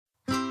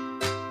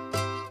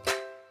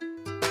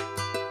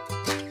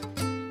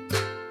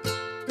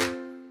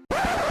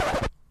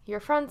Your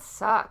friends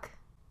suck.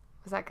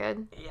 Was that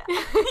good? Yeah.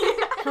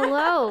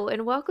 Hello,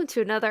 and welcome to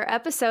another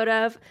episode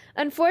of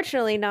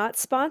Unfortunately Not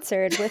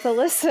Sponsored with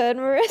Alyssa and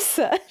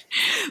Marissa.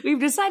 We've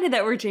decided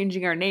that we're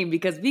changing our name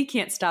because we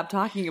can't stop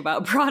talking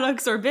about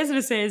products or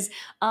businesses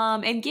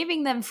and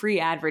giving them free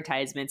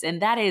advertisements.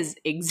 And that is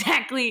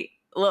exactly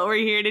what we're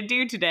here to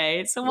do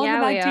today. So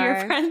welcome back to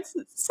Your Friends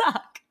That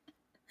Suck.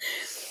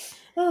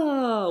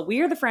 Oh, we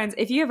are the friends.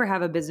 If you ever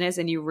have a business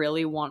and you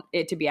really want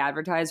it to be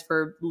advertised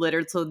for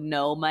little to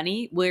no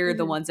money, we're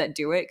the ones that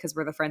do it because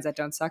we're the friends that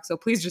don't suck. So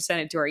please just send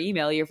it to our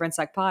email,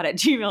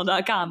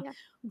 yourfriendsuckpod@gmail.com. Yeah.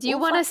 Do you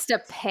want us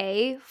to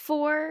pay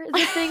for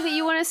the thing that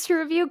you want us to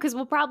review? Because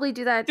we'll probably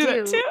do that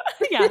too.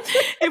 Yeah.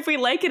 If we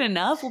like it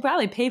enough, we'll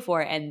probably pay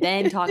for it and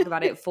then talk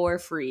about it for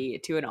free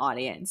to an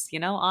audience,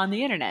 on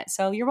the internet.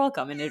 So you're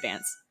welcome in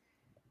advance.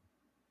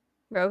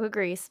 Rogue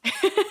agrees.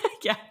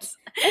 Yes.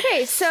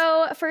 Okay,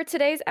 so for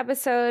today's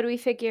episode, we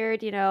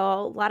figured, a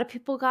lot of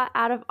people got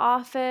out of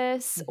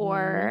office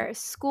or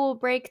school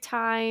break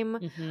time.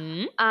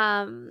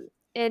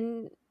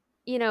 And,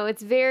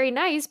 it's very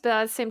nice, but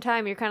at the same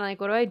time, you're kind of like,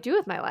 what do I do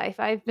with my life?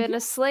 I've been a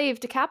slave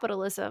to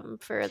capitalism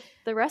for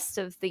the rest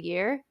of the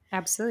year.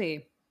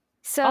 Absolutely.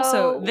 So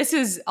also, this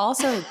is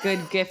also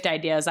good gift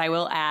ideas, I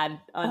will add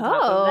on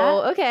top of that.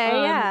 Oh,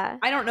 okay, yeah.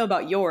 I don't know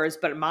about yours,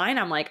 but mine,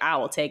 I'm like, I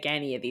will take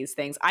any of these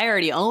things. I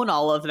already own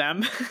all of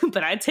them,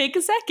 but I'd take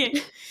a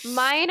second.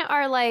 Mine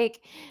are like,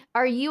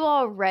 are you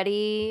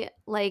already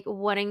like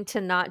wanting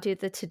to not do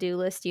the to-do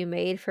list you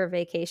made for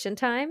vacation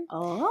time?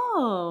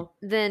 Oh.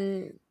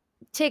 Then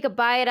take a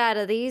bite out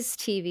of these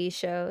TV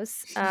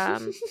shows.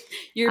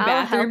 Your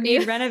bathroom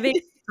need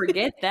renovation.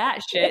 Forget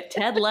that shit.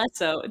 Ted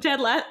Lasso. What did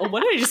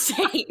I just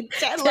say?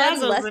 Ted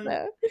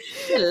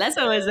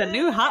Lasso is a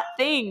new hot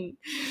thing.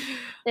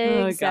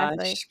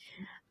 Exactly.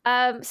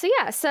 Oh,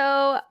 gosh.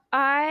 So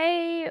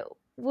I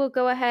will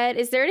go ahead.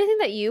 Is there anything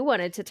that you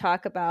wanted to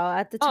talk about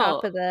at the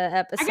top of the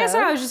episode? I guess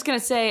I was just going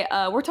to say,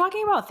 we're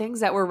talking about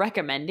things that we're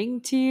recommending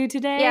to you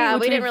today. Yeah,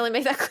 we didn't really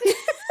make that clear.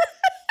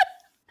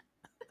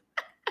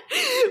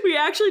 We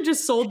actually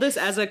just sold this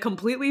as a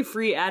completely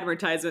free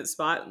advertisement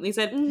spot. We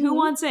said, who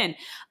wants in?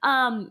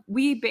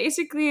 We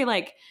basically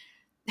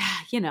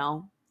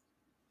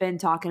been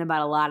talking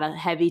about a lot of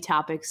heavy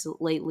topics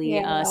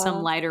lately,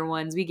 some lighter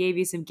ones. We gave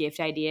you some gift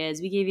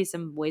ideas. We gave you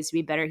some ways to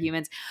be better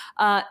humans.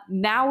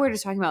 Now we're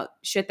just talking about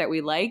shit that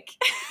we like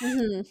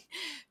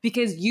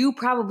because you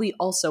probably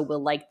also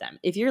will like them.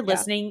 If you're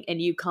listening and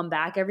you come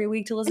back every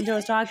week to listen to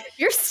us talk,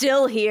 you're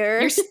still here.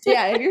 If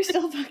you're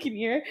still fucking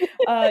here,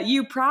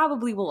 you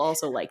probably will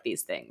also like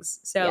these things.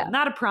 So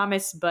not a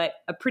promise, but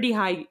a pretty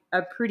high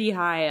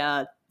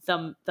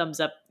thumbs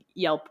up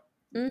Yelp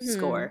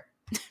score.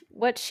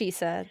 What she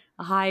said.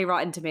 A high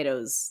Rotten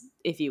Tomatoes,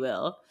 if you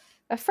will.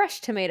 A fresh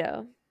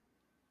tomato.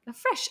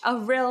 A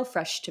real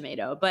fresh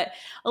tomato. But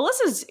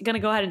Alyssa's going to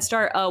go ahead and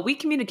start. We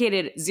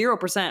communicated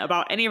 0%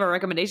 about any of our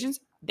recommendations.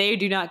 They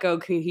do not go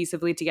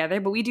cohesively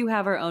together, but we do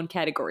have our own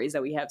categories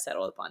that we have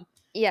settled upon.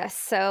 Yes,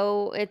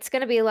 so it's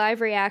going to be live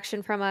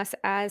reaction from us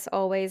as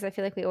always. I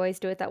feel like we always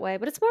do it that way,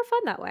 but it's more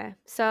fun that way.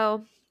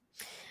 So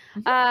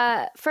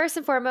first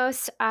and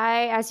foremost,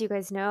 as you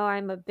guys know,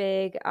 I'm a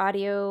big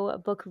audio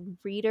book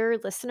reader,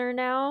 listener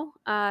now.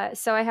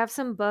 So I have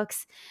some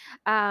books.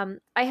 I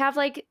have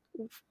like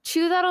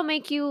 2 that'll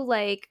make you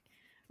like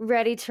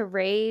ready to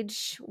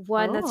rage.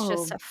 One that's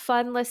just a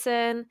fun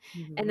listen,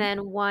 and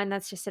then one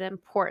that's just an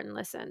important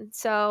listen.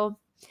 So,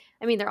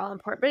 I mean, they're all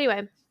important, but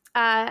anyway,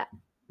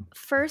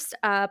 first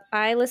up,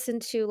 I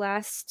listened to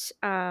last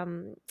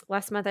month.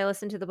 I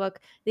listened to the book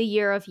 "The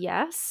Year of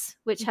Yes,"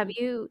 which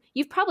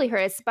you've probably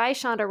heard. It's by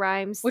Shonda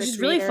Rhimes, which is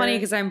really funny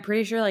because I'm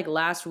pretty sure like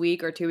last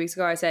week or 2 weeks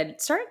ago I said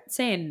start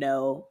saying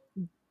no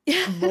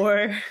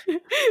more.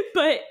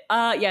 But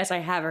yes, I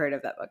have heard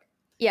of that book.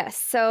 Yes,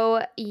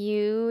 so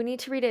you need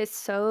to read it. It's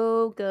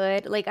so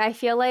good. Like I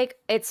feel like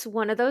it's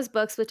one of those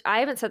books, which I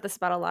haven't said this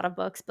about a lot of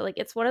books, but like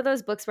it's one of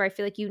those books where I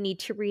feel like you need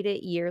to read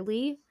it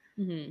yearly.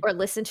 Or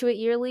listen to it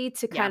yearly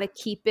to kind of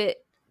keep it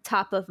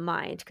top of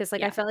mind. Because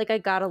I felt like I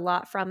got a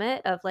lot from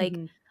it of like,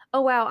 oh,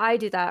 wow, I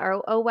do that.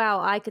 Or, oh,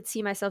 wow, I could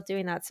see myself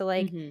doing that. So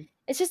like,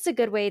 it's just a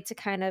good way to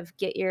kind of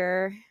get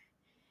your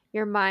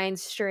mind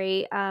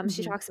straight.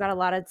 She talks about a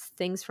lot of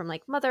things from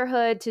like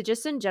motherhood to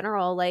just in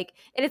general. Like,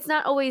 and it's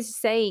not always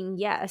saying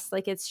yes.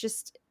 Like it's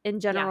just in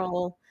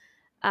general,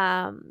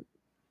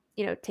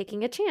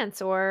 taking a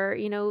chance or,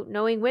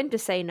 knowing when to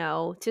say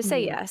no, to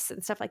say yes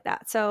and stuff like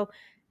that. So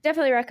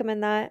definitely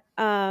recommend that.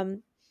 The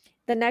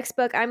next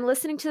book, I'm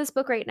listening to this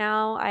book right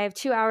now. I have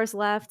 2 hours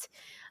left.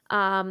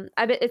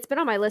 It's been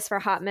on my list for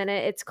a hot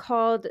minute. It's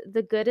called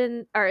The Good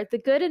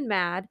and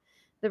Mad: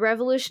 The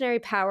Revolutionary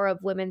Power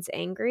of Women's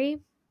Angry.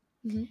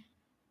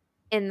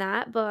 In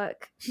that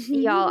book,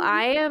 y'all,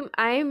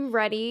 I'm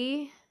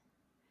ready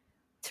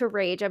to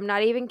rage. I'm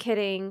not even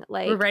kidding.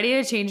 Like we're ready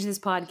to change this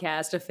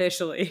podcast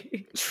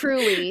officially.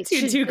 Truly.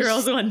 to Two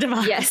Girls, One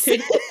Democracy.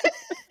 Yes.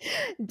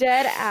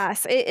 Dead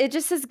ass. It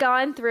just has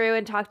gone through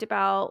and talked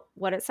about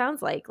what it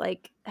sounds like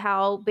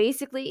how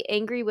basically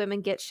angry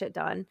women get shit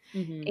done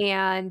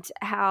and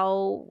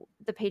how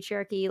the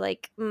patriarchy,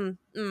 like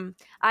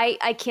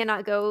I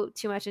cannot go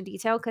too much in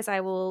detail because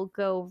I will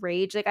go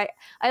rage. Like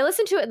I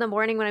listen to it in the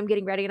morning when I'm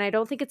getting ready, and I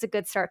don't think it's a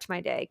good start to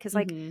my day because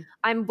like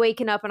I'm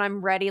waking up and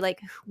I'm ready,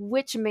 like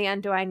which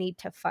man do I need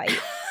to fight?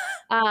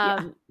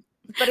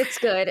 But it's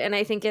good, and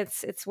I think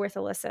it's worth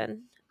a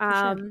listen.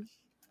 Sure.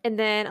 And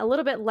then a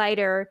little bit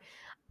lighter,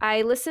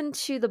 I listened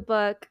to the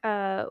book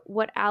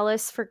What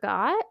Alice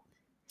Forgot.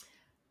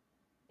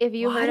 Have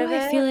you heard of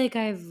it? I feel like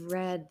I've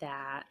read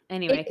that.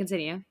 Anyway,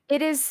 continue.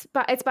 It's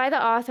by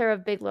the author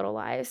of Big Little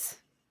Lies.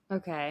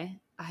 Okay.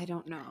 I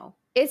don't know.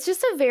 It's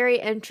just a very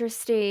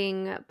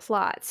interesting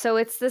plot. So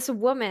it's this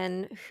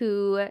woman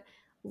who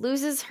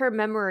loses her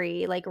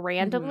memory like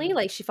randomly.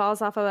 Like she falls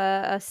off of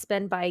a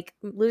spin bike,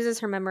 loses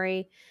her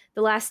memory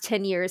the last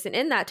 10 years. And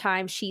in that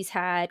time, she's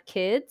had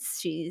kids.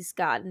 She's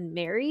gotten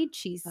married.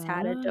 She's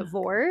had a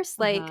divorce.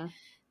 Like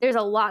there's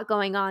a lot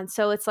going on.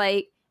 So it's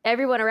like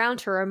everyone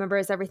around her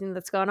remembers everything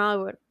that's gone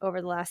on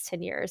over the last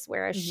 10 years,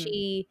 whereas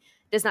she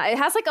does not. It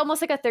has like almost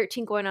like a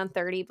 13 going on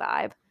 30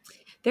 vibe.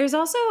 There's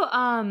also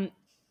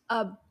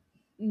a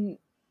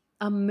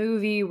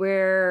movie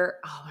where,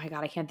 oh my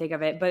God, I can't think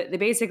of it, but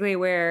basically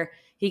where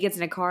he gets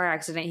in a car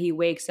accident, he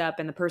wakes up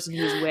and the person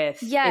he's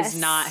with is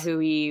not who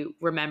he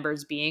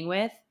remembers being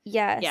with.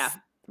 Yes. Yeah.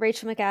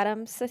 Rachel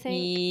McAdams, I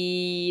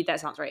think. That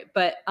sounds right.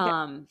 But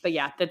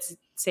yeah, that's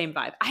same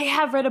vibe. I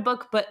have read a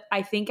book, but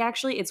I think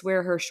actually it's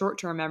where her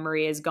short-term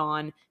memory is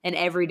gone and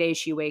every day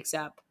she wakes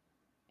up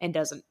and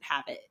doesn't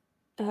have it.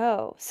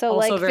 Oh, so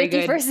also like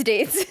 50 First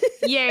Dates.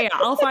 yeah.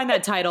 I'll find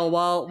that title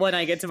when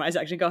I get to my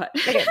section. Go ahead.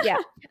 Okay,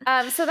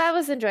 yeah. So that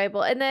was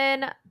enjoyable. And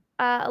then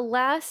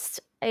last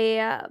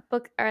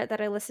book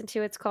that I listened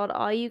to, it's called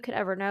All You Could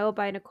Ever Know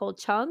by Nicole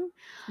Chung.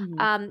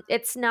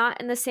 It's not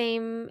in the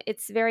same,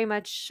 it's very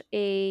much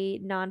a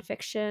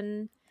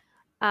nonfiction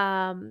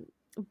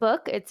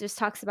book. It just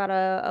talks about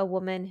a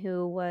woman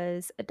who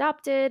was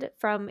adopted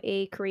from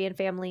a Korean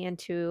family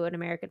into an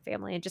American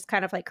family and just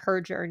kind of like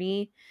her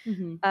journey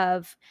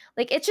of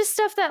like, it's just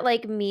stuff that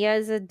like me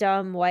as a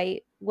dumb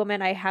white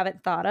woman, I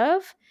haven't thought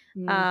of.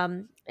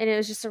 And it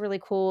was just a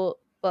really cool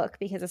book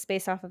because it's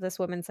based off of this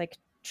woman's like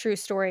true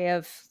story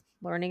of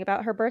learning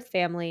about her birth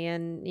family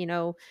and, you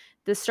know,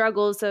 the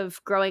struggles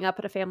of growing up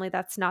in a family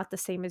that's not the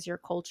same as your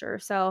culture.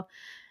 So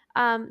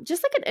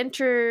just like an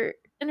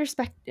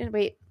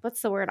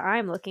what's the word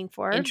I'm looking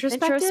for?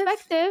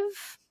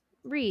 Introspective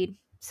read.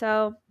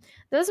 So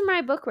those are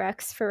my book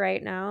recs for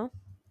right now.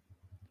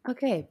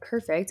 Okay,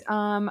 perfect.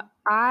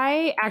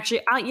 I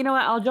actually, you know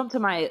what? I'll jump to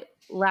my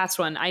last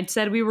one. I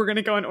said we were going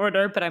to go in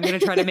order, but I'm going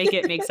to try to make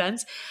it make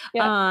sense.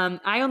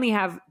 I only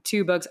have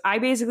 2 books. I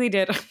basically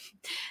did,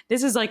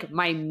 this is like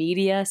my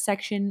media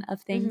section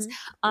of things.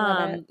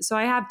 So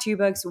I have 2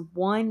 books.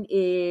 One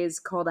is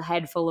called A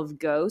Head Full of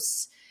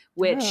Ghosts,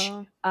 which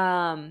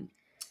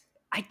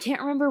I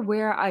can't remember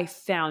where I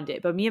found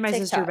it, but me and my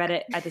sister read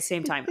it at the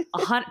same time.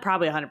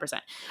 Probably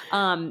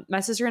 100%. My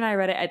sister and I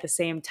read it at the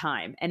same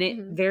time, and it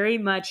very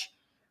much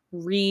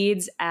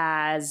reads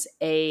as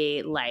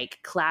a like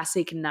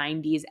classic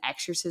 90s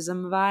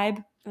exorcism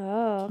vibe.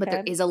 Oh, okay. But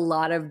there is a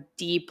lot of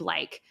deep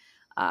like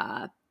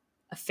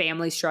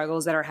family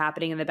struggles that are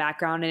happening in the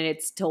background, and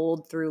it's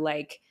told through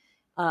like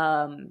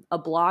a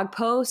blog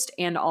post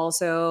and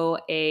also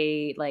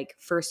a like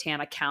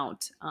firsthand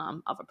account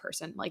of a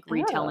person like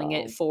retelling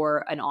it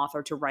for an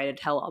author to write a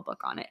tell-all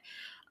book on it.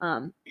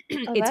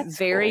 It's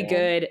very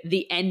good.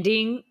 The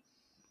ending,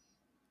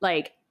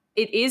 like,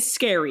 it is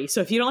scary.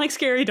 So if you don't like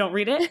scary, don't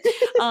read it.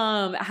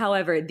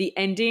 However, the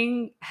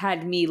ending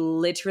had me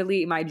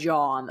literally my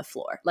jaw on the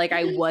floor. Like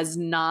I was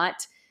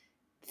not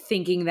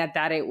thinking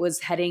that it was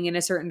heading in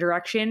a certain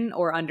direction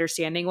or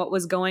understanding what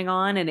was going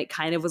on, and it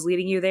kind of was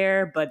leading you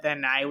there, but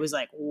then I was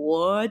like,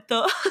 what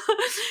the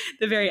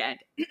the very end.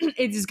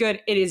 It is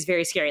good. It is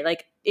very scary.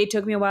 Like it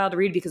took me a while to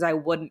read because I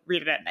wouldn't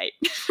read it at night.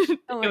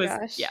 Oh my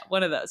gosh. Yeah,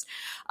 one of those.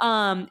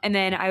 And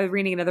then I was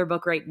reading another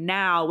book right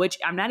now, which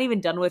I'm not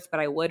even done with, but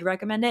I would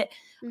recommend it.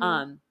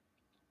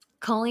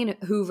 Colleen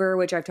Hoover,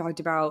 which I've talked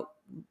about,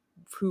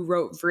 who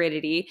wrote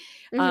Veridity,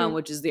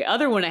 which is the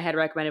other one I had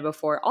recommended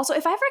before. Also,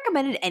 if I've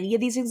recommended any of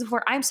these things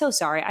before, I'm so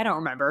sorry. I don't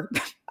remember.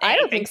 I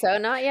don't think so.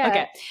 Not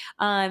yet.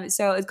 Okay.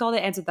 So it's called It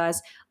Ends With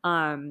Us.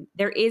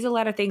 There is a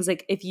lot of things,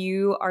 like if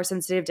you are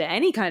sensitive to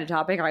any kind of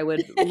topic, I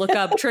would look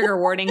up trigger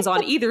warnings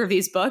on either of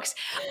these books.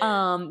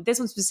 This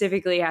one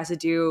specifically has to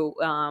do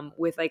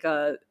with like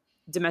a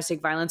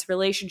domestic violence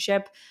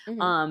relationship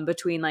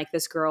between like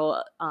this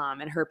girl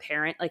and her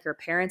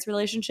parents'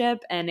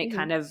 relationship, and it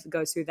kind of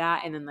goes through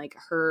that, and then like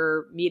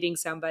her meeting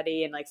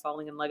somebody and like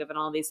falling in love and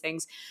all these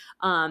things.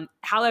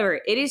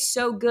 However, it is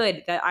so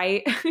good that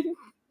I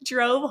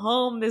drove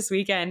home this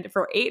weekend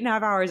for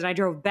 8.5 hours, and I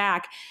drove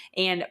back,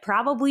 and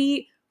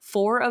probably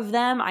 4 of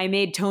them, I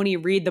made Tony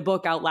read the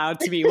book out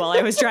loud to me while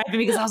I was driving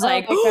because I was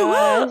like,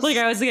 gosh.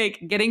 I was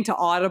like getting to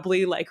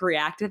audibly like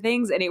react to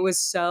things. And it was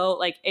so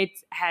like, it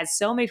has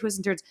so many twists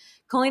and turns.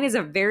 Colleen is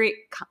a very,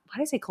 why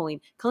did I say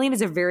Colleen? Colleen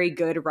is a very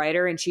good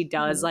writer and she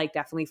does like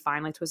definitely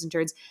find like twists and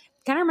turns.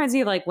 Kind of reminds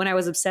me of like when I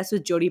was obsessed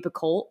with Jodi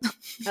Picoult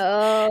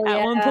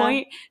at one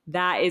point.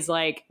 That is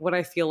like what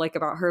I feel like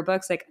about her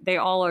books. Like they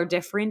all are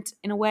different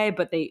in a way,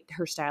 but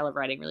her style of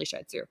writing really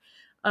shines through.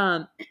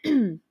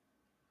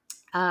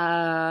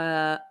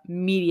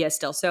 Media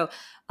still. So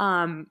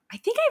I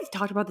think I've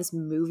talked about this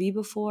movie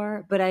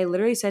before, but I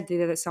literally said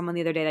to someone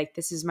the other day, like,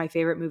 this is my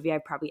favorite movie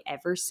I've probably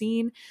ever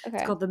seen. Okay.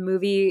 It's called the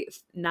movie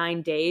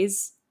 9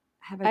 Days.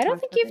 I don't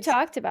think you've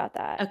talked about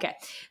that. Okay.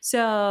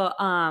 So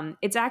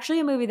it's actually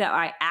a movie that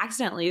I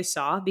accidentally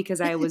saw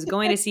because I was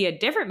going to see a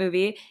different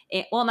movie.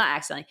 Well, not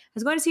accidentally. I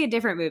was going to see a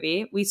different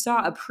movie. We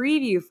saw a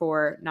preview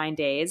for 9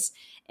 Days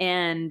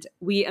and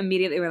we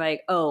immediately were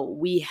like, oh,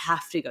 we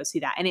have to go see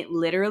that. And it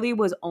literally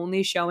was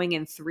only showing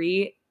in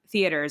 3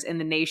 theaters in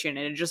the nation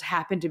and it just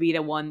happened to be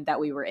the one that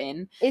we were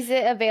in. Is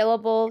it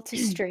available to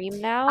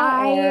stream now?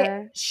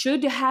 I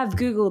should have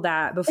Googled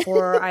that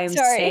before I'm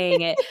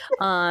saying it.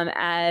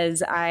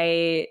 As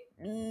I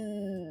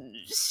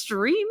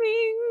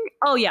streaming.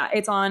 Oh yeah,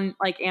 it's on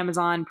like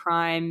Amazon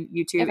Prime,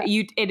 YouTube.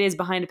 Okay. It is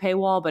behind a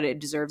paywall, but it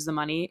deserves the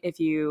money if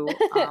you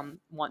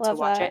want to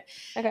watch it.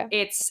 Okay.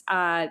 It's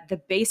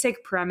the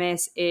basic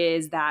premise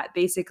is that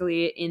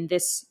basically in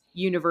this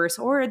universe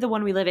or the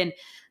one we live in,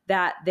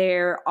 that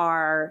there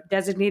are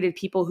designated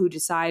people who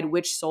decide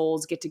which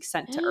souls get to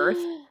sent to Earth.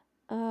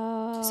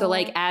 So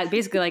like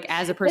basically like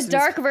as a person, the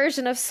dark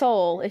version of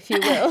Soul, if you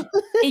will.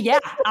 Yeah,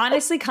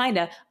 honestly, kind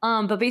of.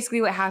 But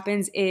basically what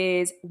happens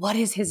is, what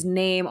is his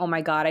name? Oh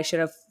my God, I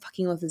should have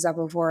fucking looked this up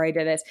before I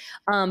did this.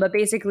 But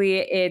basically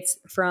it's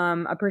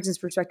from a person's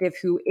perspective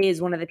who is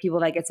one of the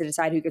people that gets to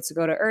decide who gets to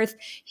go to Earth.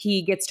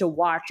 He gets to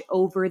watch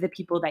over the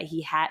people that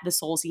the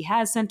souls he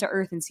has sent to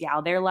Earth and see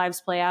how their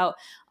lives play out.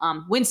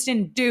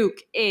 Winston Duke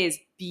is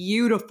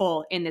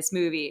beautiful in this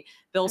movie.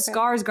 Bill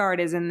Skarsgård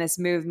is in this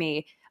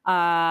movie.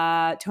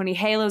 Tony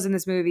Halo's in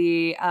this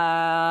movie,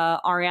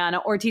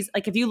 Ariana Ortiz.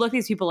 Like if you look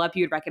these people up,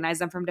 you'd recognize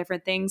them from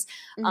different things.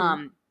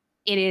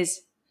 It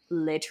is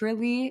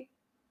literally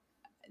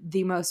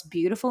the most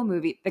beautiful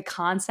movie. The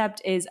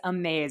concept is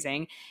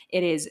amazing.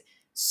 It is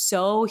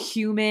so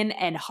human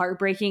and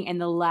heartbreaking.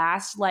 And the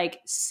last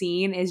like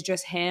scene is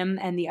just him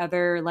and the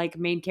other like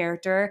main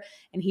character.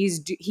 And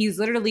he's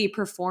literally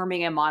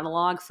performing a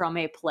monologue from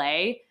a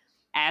play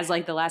as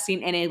like the last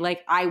scene, and it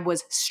like I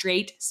was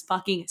straight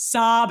fucking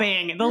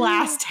sobbing the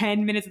last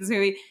 10 minutes of this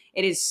movie.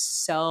 It is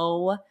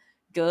so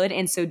good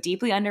and so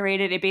deeply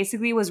underrated. It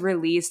basically was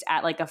released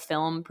at like a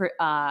film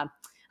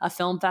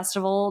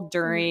festival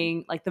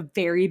during like the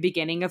very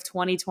beginning of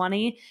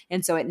 2020,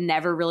 and so it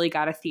never really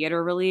got a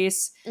theater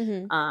release.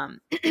 And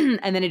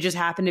then it just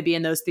happened to be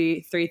in those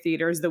 3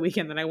 theaters the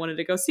weekend that I wanted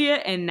to go see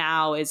it, and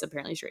now is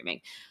apparently streaming.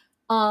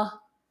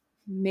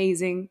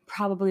 Amazing.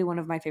 Probably one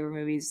of my favorite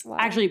movies. Wow.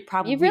 Actually,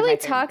 probably you've really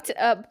talked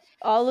up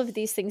all of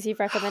these things you've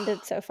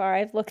recommended so far.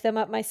 I've looked them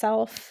up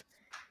myself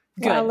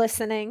while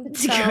listening.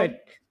 So.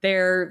 Good.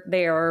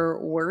 They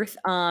are worth,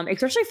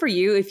 especially for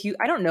you.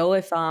 I don't know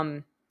if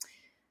the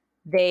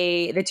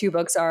 2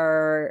 books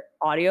are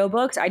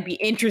audiobooks. I'd be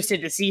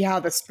interested to see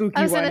how the spooky one.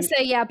 I was going to say,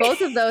 yeah,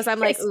 both of those. I'm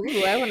like,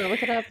 ooh, I want to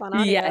look it up on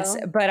audio. Yes,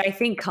 but I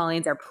think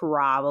Colleen's are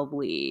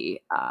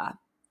probably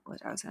what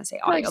I was going to say,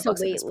 audiobooks at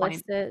this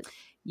point.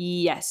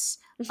 Yes.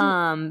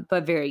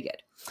 But very good.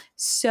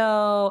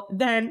 So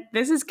then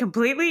this is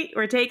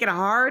we're taking a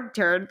hard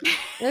turn.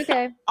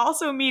 Okay.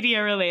 Also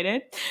media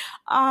related.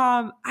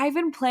 I've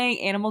been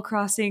playing Animal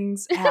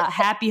Crossing's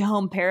Happy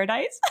Home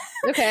Paradise.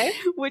 Okay.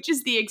 Which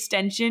is the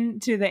extension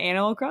to the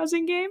Animal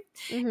Crossing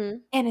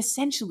game. And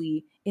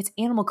essentially it's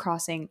Animal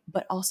Crossing,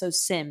 but also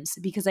Sims,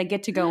 because I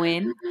get to go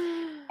in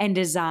and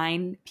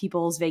design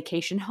people's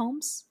vacation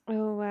homes.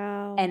 Oh,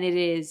 wow. And it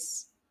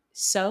is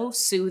so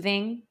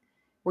soothing,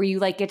 where you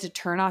like get to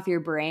turn off your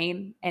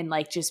brain and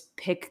like just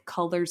pick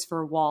colors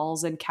for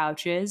walls and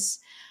couches,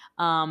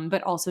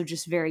 but also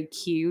just very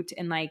cute,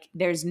 and like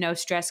there's no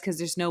stress because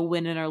there's no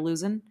winning or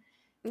losing.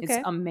 Okay. It's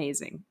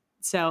amazing.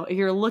 So if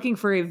you're looking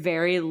for a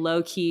very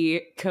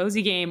low-key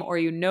cozy game, or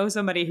you know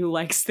somebody who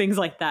likes things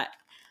like that,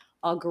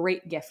 a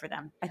great gift for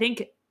them. I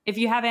think if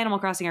you have Animal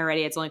Crossing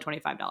already, it's only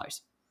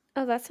 $25.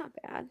 Oh, that's not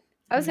bad.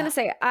 I was going to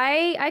say,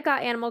 I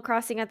got Animal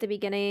Crossing at the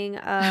beginning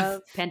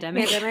of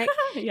pandemic.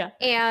 Yeah.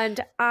 And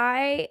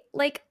I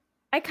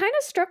kind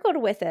of struggled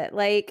with it.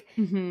 Like,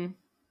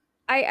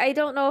 I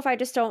don't know if I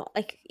just don't,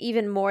 like,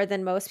 even more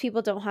than most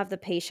people, don't have the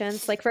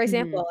patience. Like, for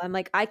example, I'm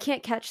like, I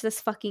can't catch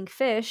this fucking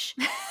fish,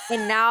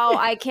 and now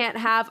I can't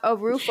have a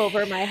roof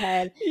over my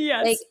head.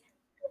 Yes. Like,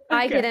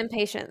 I get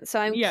impatient. So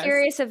I'm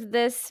curious of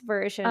this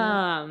version.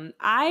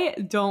 I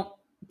don't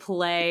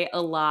play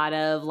a lot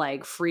of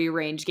like free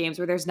range games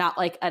where there's not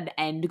like an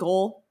end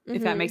goal,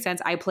 if that makes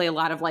sense. I play a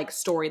lot of like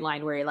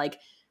storyline where like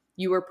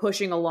you are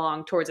pushing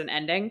along towards an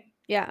ending.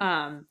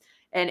 Yeah.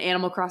 And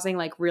Animal Crossing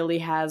like really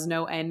has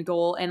no end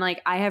goal. And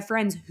like I have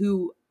friends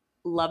who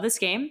love this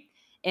game,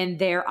 and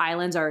their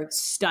islands are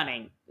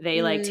stunning.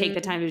 They like take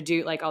the time to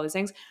do like all these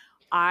things.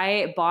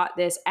 I bought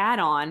this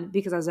add-on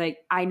because I was like,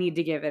 I need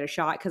to give it a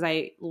shot because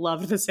I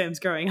loved The Sims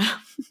growing up.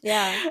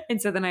 Yeah.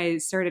 And so then I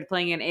started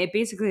playing it. It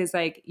basically is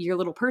like your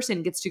little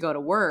person gets to go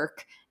to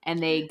work, and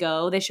they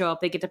show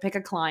up, they get to pick a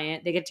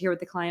client, they get to hear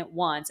what the client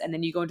wants, and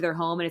then you go into their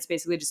home and it's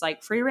basically just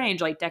like free range,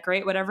 like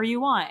decorate whatever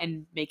you want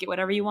and make it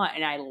whatever you want.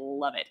 And I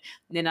love it.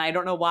 And I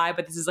don't know why,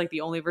 but this is like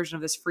the only version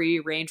of this free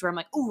range where I'm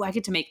like, ooh, I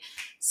get to make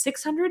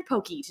 600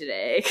 pokey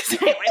today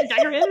because I went and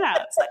decorated the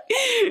house. Like,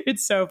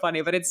 it's so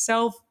funny, but it's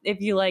so,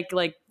 if you like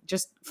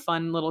just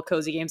fun little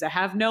cozy games that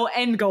have no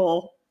end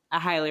goal, I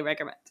highly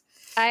recommend.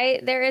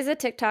 There is a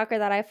TikToker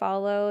that I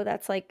follow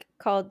that's like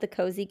called The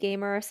Cozy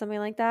Gamer or something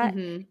like that.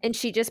 And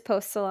she just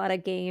posts a lot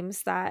of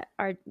games that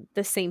are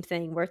the same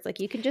thing where it's like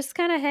you can just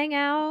kind of hang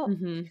out,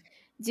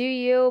 do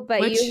you?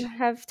 But you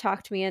have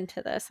talked me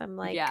into this. I'm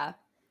like, yeah.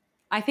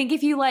 I think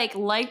if you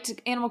liked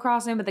Animal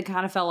Crossing but then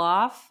kind of fell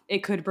off, it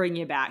could bring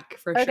you back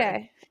for sure.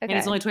 Okay. And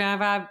it's only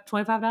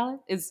 $25.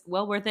 It's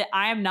well worth it.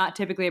 I am not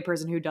typically a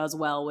person who does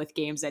well with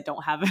games that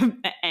don't have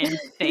an end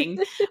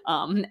thing.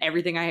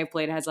 Everything I have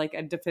played has like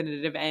a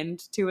definitive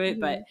end to it,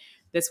 but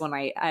this one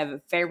I have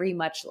very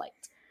much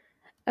liked.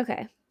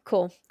 Okay,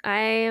 cool.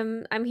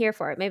 I'm here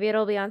for it. Maybe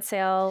it'll be on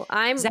sale.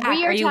 Zach,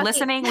 are you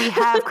listening? We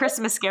have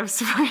Christmas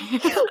gifts for you.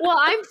 Well,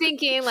 I'm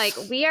thinking like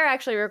we are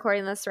actually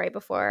recording this right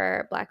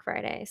before Black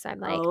Friday, so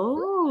I'm like,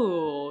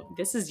 oh,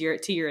 this is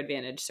to your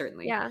advantage,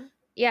 certainly.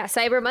 Yeah,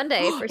 Cyber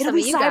Monday for some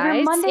of you guys.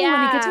 Cyber Monday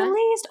when it gets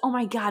released. Oh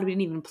my God, we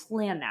didn't even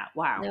plan that.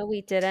 Wow. No,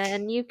 we didn't.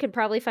 And you could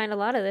probably find a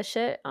lot of this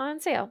shit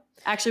on sale.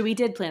 Actually, we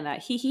did plan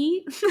that. Hee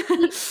hee.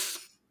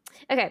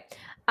 Okay.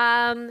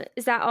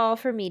 Is that all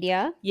for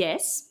media?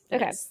 Yes.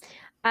 Okay.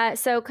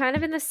 So kind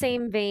of in the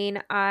same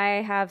vein,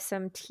 I have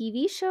some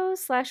TV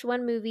shows /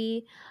 one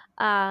movie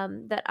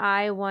that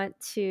I want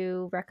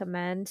to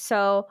recommend.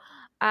 So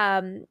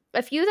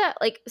a few that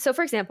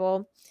for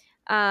example,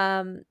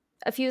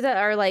 a few that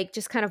are like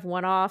just kind of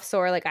one-offs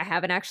or like I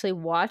haven't actually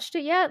watched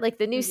it yet. Like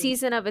the new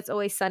season of It's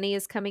Always Sunny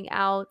is coming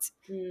out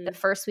the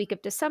first week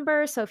of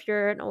December. So if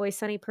you're an Always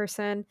Sunny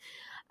person,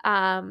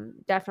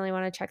 definitely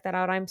want to check that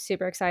out. I'm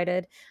super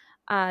excited.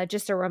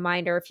 Just a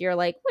reminder, if you're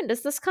like, when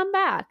does this come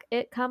back?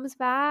 It comes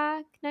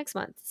back next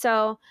month.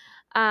 So,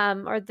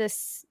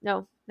 next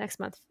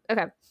month.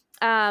 Okay.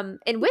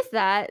 And with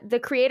that,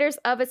 the creators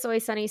of It's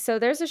Always Sunny. So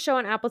there's a show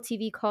on Apple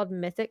TV called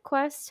Mythic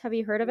Quest. Have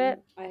you heard of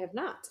it? I have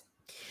not.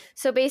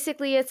 So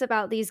basically it's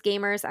about these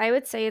gamers. I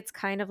would say it's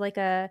kind of like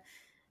a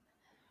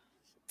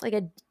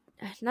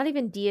not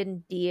even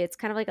D&D. It's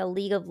kind of like a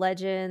League of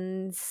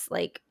Legends,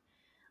 like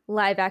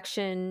live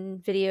action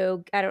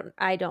video.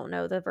 I don't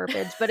know the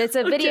verbiage, but it's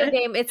a video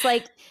game. It's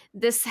like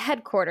this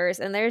headquarters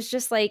and there's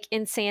just like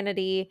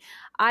insanity.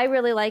 I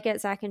really like it.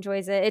 Zach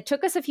enjoys it. It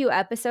took us a few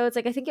episodes.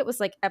 Like I think it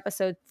was like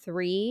episode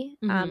 3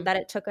 that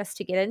it took us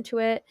to get into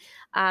it.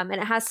 And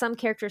it has some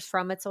characters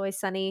from It's Always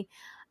Sunny.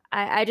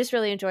 I just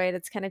really enjoy it.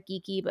 It's kind of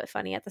geeky but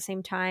funny at the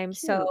same time. Cute.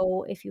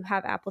 So if you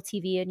have Apple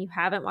TV and you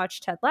haven't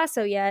watched Ted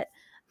Lasso yet,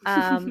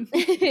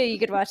 you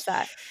could watch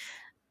that.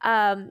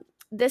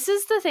 This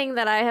is the thing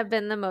that I have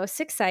been the most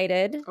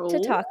excited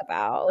to talk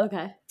about.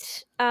 Okay.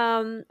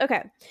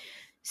 Okay.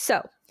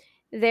 So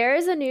there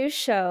is a new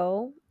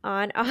show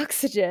on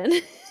Oxygen.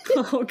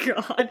 Oh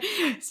God.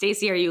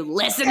 Stacey, are you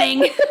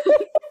listening?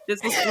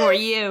 This was for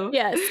you.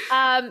 Yes.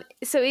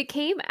 So it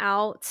came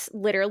out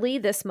literally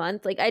this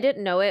month. Like I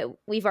didn't know it.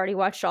 We've already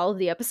watched all of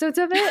the episodes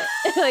of it.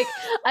 Like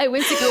I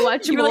went to go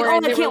watch more.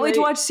 Like, I can't wait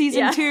to watch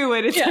season 2,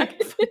 and it's like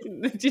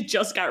it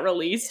just got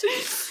released.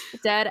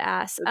 Dead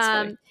ass.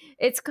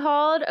 It's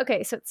called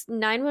so it's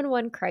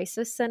 911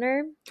 Crisis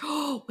Center.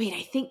 Oh wait,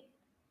 I think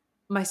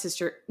my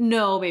sister.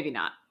 No, maybe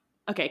not.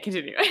 Okay,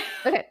 continue.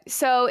 Okay,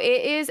 so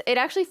it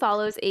actually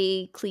follows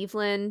a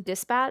Cleveland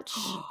dispatch.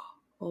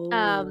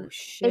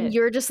 Shit. And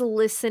you're just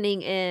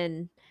listening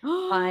in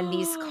on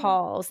these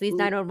calls, these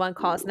 911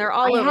 calls, and they're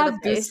all over the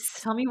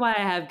place. Tell me why I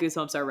have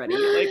goosebumps already.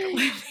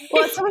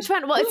 Well, it's so much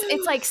fun. Well,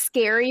 it's like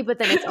scary, but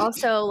then it's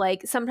also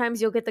like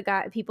sometimes you'll get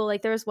people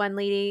like there was one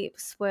lady,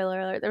 spoiler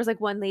alert, there was like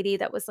one lady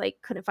that was like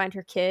couldn't find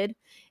her kid,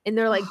 and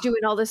they're like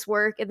doing all this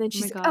work, and then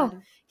she's like, oh,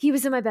 he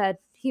was in my bed.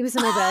 He was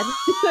in my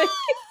bed.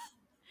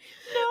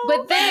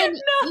 But then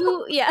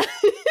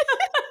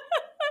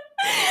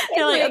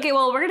You're like, okay,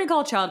 well, we're going to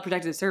call Child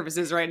Protective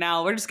Services right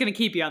now. We're just going to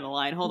keep you on the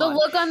line. Hold on. The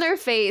look on their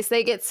face,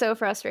 they get so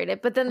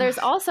frustrated. But then there's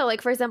also,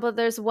 like, for example,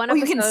 there's one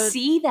episode. You can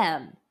see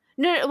them.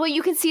 No, well,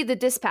 you can see the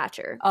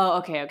dispatcher. Oh,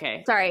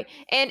 okay. Sorry.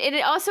 And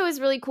it also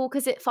is really cool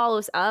because it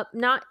follows up,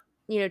 not,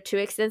 too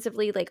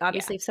extensively. Like,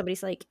 obviously, if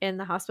somebody's, like, in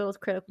the hospital with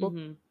critical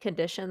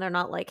condition, they're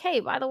not like, hey,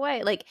 by the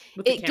way. Like,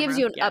 it gives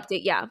you an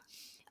update. Yeah.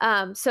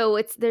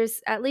 So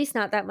there's at least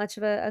not that much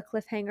of a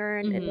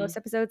cliffhanger in most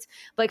episodes.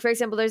 But like, for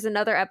example, there's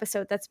another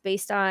episode that's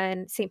based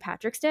on St.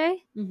 Patrick's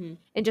Day and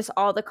just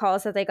all the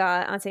calls that they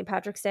got on St.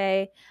 Patrick's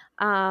Day.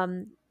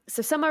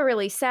 So some are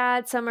really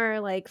sad, some are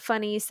like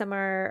funny, some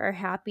are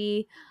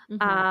happy.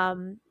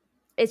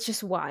 It's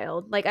just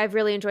wild. Like I've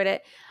really enjoyed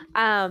it.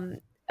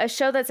 a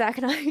show that Zach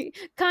and I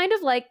kind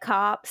of like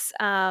Cops.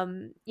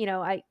 You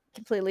know, I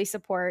completely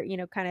support, you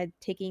know, kind of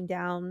taking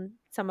down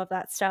some of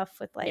that stuff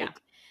with like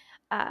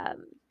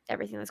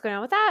everything that's going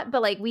on with that.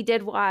 But like we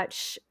did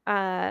watch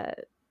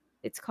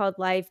it's called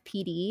Live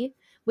PD,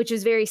 which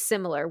is very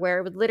similar, where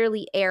it would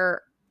literally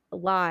air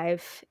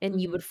live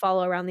and you would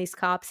follow around these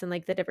cops and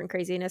like the different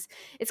craziness.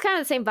 It's kind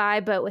of the same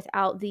vibe, but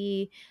without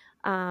the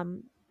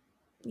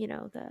you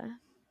know, the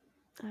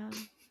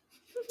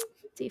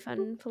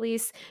defund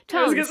police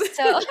tones.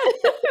 So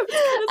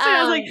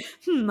I was like,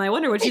 I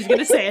wonder what she's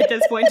gonna say at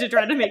this point to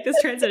try to make this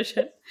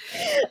transition.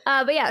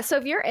 But yeah, so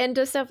if you're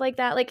into stuff like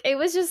that, like it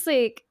was just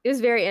like, it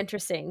was very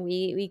interesting.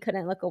 We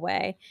couldn't look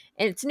away,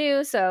 and it's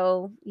new,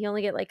 so you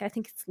only get like, I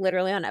think it's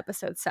literally on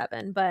episode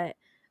 7, but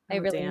I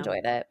really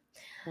enjoyed it.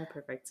 Oh,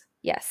 perfect.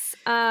 Yes.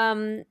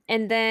 And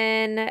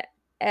then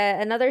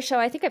another show,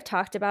 I think I've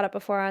talked about it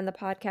before on the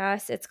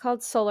podcast. It's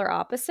called Solar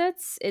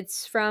Opposites.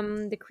 It's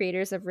from the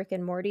creators of Rick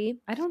and Morty.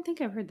 I don't think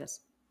I've heard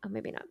this. Oh,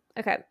 maybe not.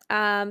 Okay.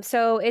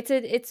 So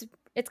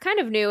it's kind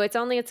of new. It's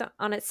on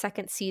its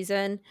second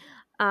season.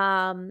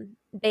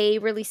 They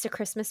released a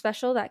Christmas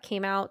special that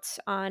came out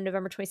on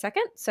November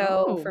 22nd.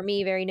 So for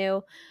me, very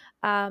new.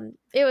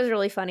 It was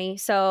really funny.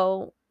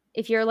 So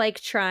if you're like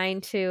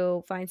trying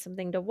to find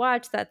something to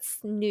watch that's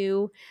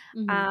new,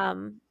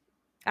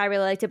 I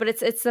really liked it. But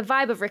it's the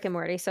vibe of Rick and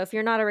Morty. So if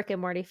you're not a Rick and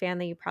Morty fan,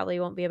 then you probably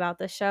won't be about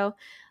this show.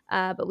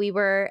 But we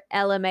were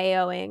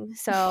LMAOing,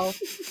 so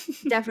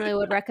definitely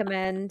would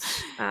recommend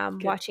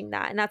watching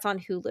that. And that's on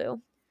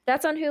Hulu.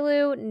 That's on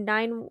Hulu.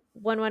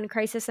 911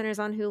 Crisis Center is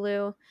on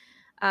Hulu.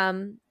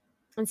 And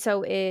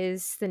so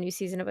is the new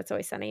season of It's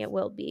Always Sunny. It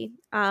will be.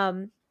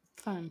 Fun.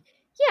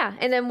 Yeah.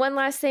 And then one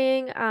last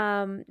thing,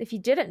 if you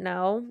didn't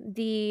know,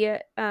 the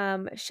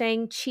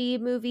Shang-Chi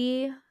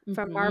movie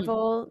from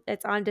Marvel,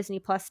 it's on Disney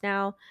Plus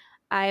now.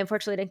 I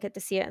unfortunately didn't get to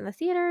see it in the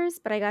theaters,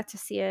 but I got to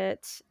see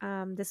it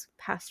this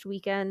past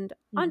weekend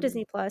on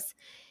Disney Plus.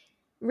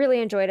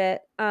 Really enjoyed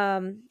it.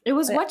 It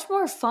was much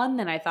more fun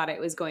than I thought it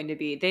was going to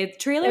be. The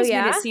trailers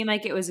made it seem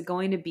like it was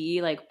going to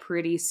be like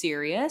pretty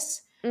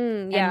serious.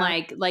 And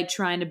like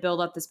trying to build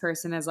up this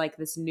person as like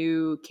this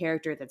new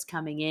character that's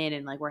coming in,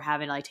 and like we're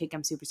having to like take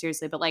them super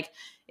seriously. But like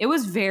it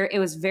was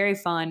very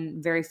fun,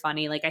 very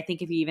funny. Like I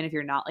think even if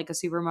you're not like a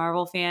super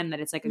Marvel fan, that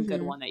it's like a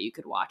good one that you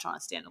could watch on a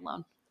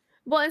standalone.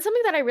 Well, and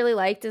something that I really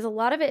liked is a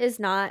lot of it is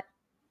not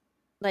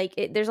like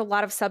there's a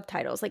lot of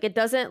subtitles. Like it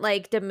doesn't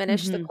like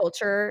diminish the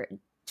culture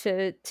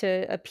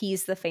to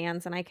appease the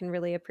fans, and I can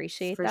really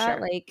appreciate that.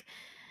 Sure. Like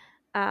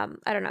I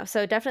don't know.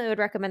 So definitely would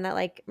recommend that,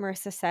 like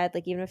Marissa said,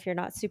 like even if you're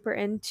not super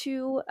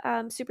into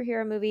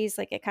superhero movies,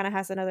 like it kind of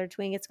has another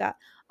twing. It's got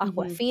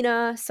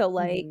Aquafina, so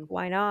like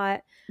why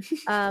not?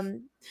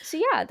 So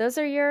yeah, those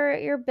are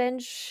your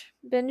binge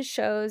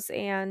shows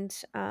and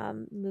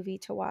movie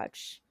to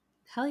watch.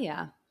 Hell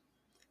yeah.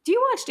 Do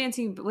you watch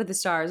Dancing with the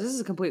Stars? This is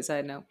a complete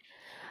side note.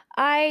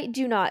 I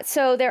do not.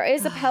 So there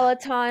is a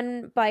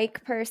Peloton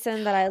bike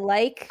person that I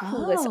like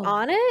who was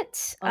on it.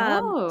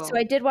 So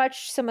I did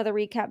watch some of the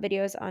recap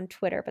videos on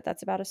Twitter, but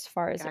that's about as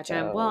far as it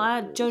goes.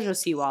 Well, JoJo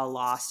Siwa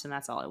lost, and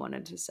that's all I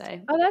wanted to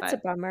say. Oh, that's a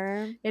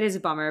bummer. It is a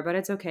bummer, but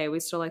it's okay.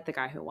 We still like the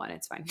guy who won.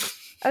 It's fine.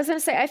 I was going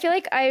to say, I feel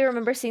like I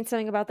remember seeing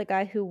something about the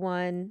guy who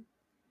won.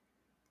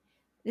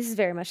 This is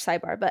very much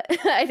sidebar, but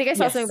I think I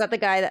saw something about the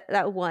guy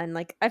that won.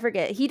 Like, I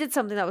forget. He did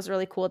something that was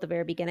really cool at the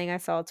very beginning. I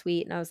saw a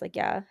tweet and I was like,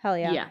 yeah, hell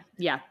yeah.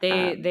 Yeah.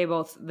 They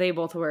both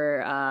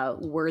were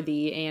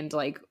worthy, and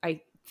like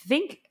I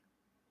think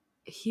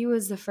he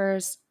was the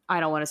first. I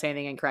don't want to say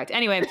anything incorrect.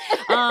 Anyway,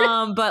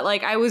 but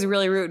like I was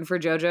really rooting for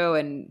JoJo,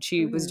 and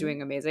she was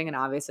doing amazing, and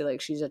obviously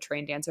like she's a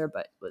trained dancer,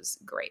 but was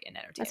great and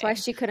entertaining. That's why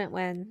she couldn't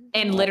win.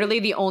 And literally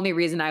the only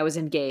reason I was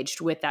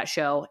engaged with that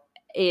show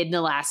in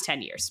the last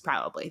 10 years,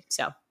 probably.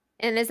 So.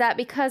 And is that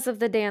because of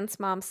the Dance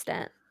Mom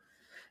stint?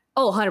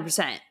 Oh,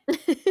 100%.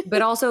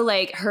 But also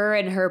like her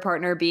and her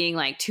partner being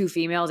like two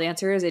female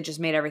dancers, it just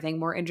made everything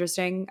more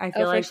interesting, I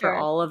feel for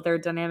all of their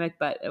dynamic,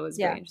 but it was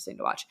very interesting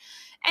to watch.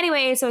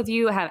 Anyway, so if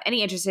you have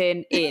any interest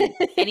in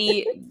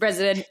any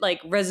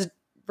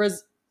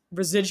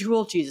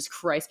residual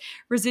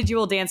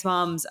Dance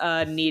Moms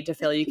need to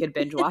fill, you could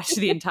binge watch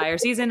the entire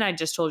season. I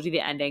just told you the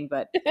ending,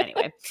 but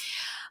anyway.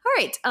 All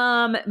right.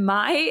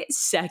 My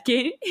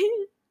second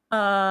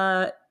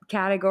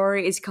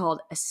category is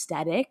called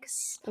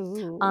aesthetics.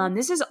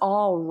 This is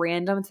all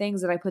random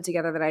things that I put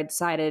together that I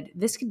decided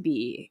this could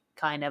be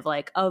kind of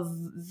like a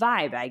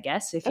vibe, I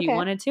guess, if you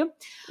wanted to.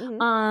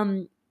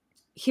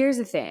 Here's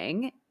the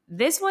thing.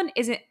 This one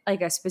isn't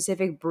like a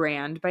specific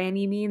brand by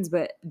any means,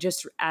 but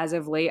just as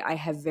of late, I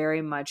have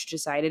very much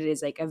decided it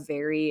is like a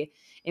very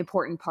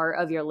important part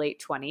of your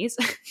late 20s.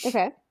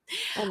 Okay.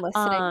 I'm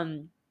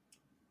listening.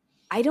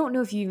 I don't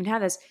know if you even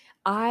have this.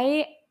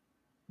 I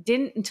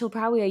didn't until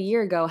probably a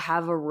year ago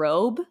have a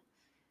robe,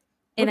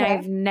 and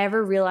I've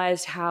never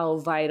realized how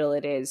vital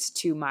it is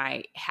to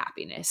my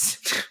happiness.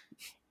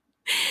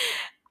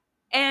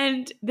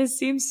 And this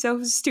seems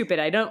so stupid.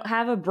 I don't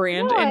have a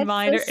brand in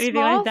mind or anything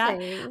like that.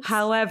 Things.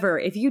 However,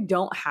 if you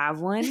don't have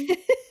one,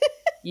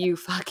 you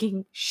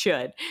fucking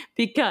should,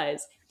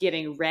 because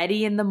getting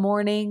ready in the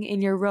morning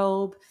in your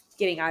robe,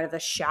 getting out of the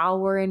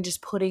shower and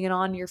just putting it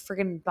on your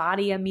freaking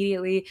body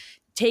immediately,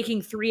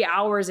 taking 3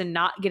 hours and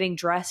not getting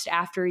dressed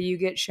after you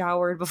get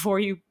showered before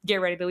you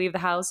get ready to leave the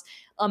house.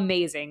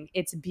 Amazing.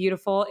 It's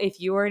beautiful. If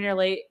you are in your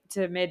late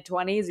to mid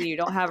 20s and you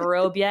don't have a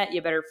robe yet,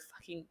 you better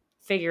fucking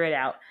figure it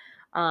out.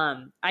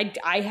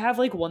 I have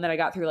like one that I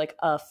got through like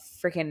a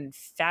freaking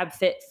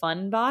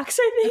FabFitFun box,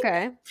 I think.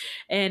 Okay.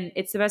 And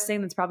it's the best thing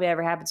that's probably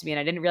ever happened to me. And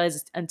I didn't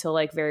realize until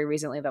like very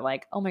recently that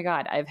like, oh my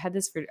God, I've had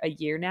this for a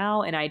year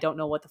now and I don't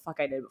know what the fuck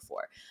I did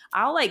before.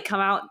 I'll like come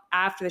out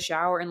after the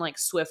shower and like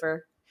Swiffer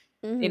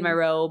in my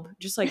robe,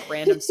 just like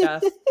random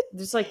stuff.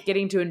 Just like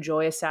getting to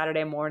enjoy a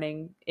Saturday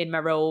morning in my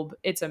robe.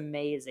 It's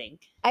amazing.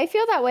 I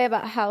feel that way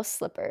about house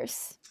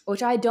slippers.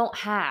 Which I don't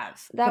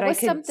have. That but was I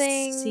could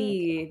something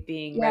see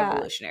being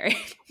revolutionary.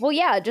 Well,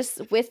 yeah,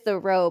 just with the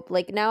robe.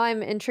 Like now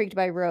I'm intrigued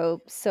by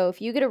robes. So if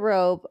you get a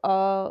robe,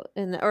 I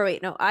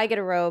get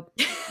a robe.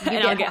 And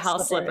I'll get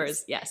house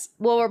slippers. Yes.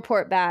 We'll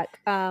report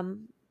back.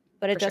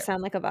 But it does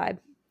sound like a vibe.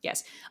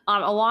 Yes.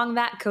 Along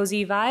that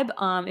cozy vibe,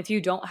 if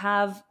you don't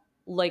have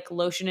like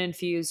lotion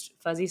infused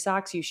fuzzy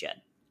socks, you should.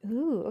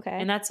 Ooh, okay.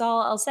 And that's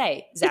all I'll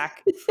say,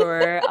 Zach,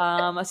 for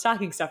a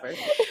stocking stuffer.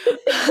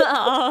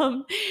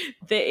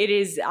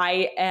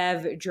 I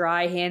have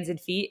dry hands and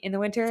feet in the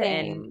winter.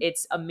 Same. And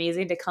it's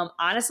amazing to come.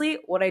 Honestly,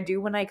 what I do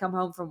when I come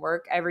home from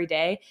work every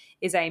day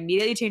is I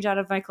immediately change out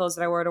of my clothes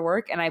that I wear to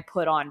work and I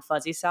put on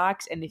fuzzy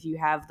socks. And if you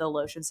have the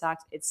lotion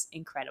socks, it's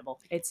incredible.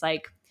 It's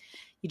like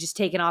you just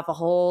taking off a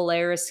whole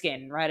layer of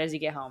skin right as you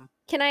get home.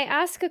 Can I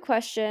ask a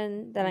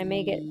question that I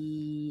may get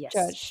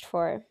judged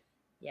for?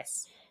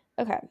 Yes.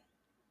 Okay.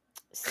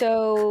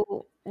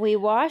 So we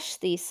wash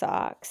these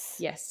socks.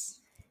 Yes.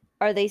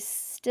 Are they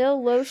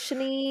still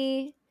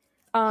lotiony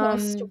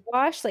post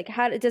wash? Like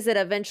how does it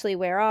eventually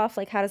wear off?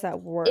 Like how does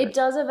that work? It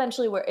does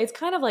eventually wear. It's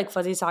kind of like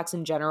fuzzy socks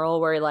in general,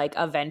 where like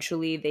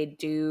eventually they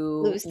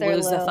do lose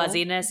the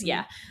fuzziness. Mm-hmm.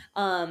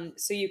 Yeah.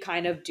 So you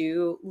kind of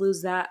do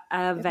lose that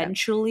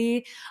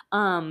eventually.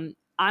 Okay.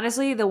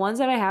 Honestly, the ones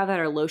that I have that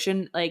are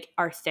lotion like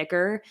are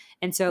thicker,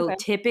 and so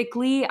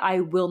typically I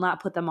will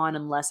not put them on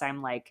unless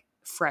I'm like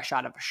fresh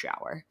out of a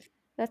shower.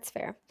 That's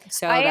fair.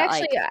 So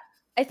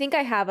I think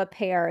I have a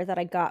pair that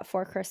I got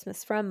for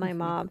Christmas from my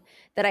mom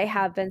that I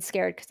have been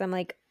scared because I'm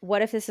like,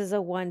 what if this is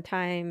a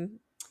one-time?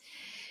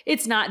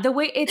 It's not the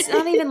way. It's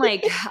not even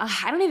like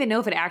I don't even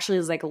know if it actually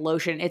is like a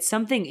lotion. It's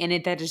something in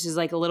it that just is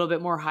like a little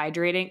bit more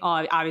hydrating.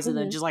 Oh, obviously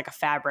than just like a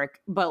fabric,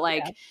 but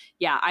like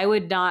I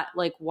would not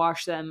like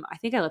wash them. I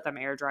think I let them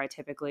air dry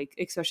typically,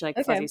 especially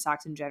like fuzzy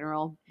socks in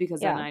general,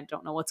 because then I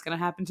don't know what's gonna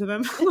happen to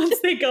them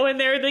once they go in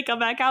there and they come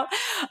back out.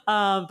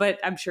 But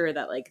I'm sure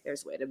that like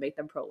there's a way to make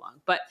them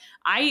prolong. But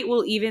I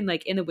will even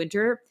like in the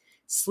winter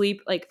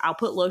sleep, like I'll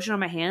put lotion on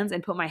my hands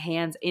and put my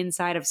hands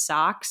inside of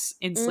socks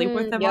and sleep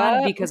with them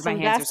on because my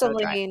hands are so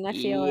dry. I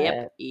feel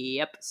it.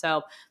 Yep.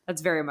 So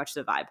that's very much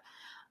the vibe.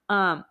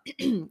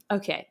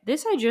 Okay.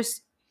 This I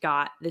just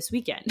got this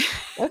weekend.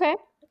 Okay.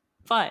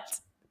 But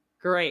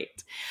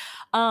great.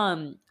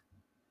 I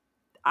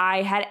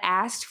had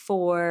asked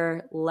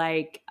for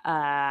like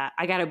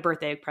I got a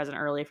birthday present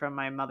early from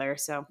my mother,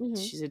 so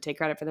she should take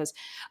credit for this.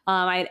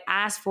 I had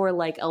asked for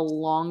like a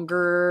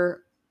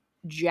longer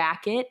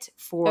jacket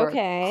for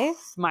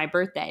my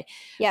birthday.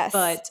 Yes.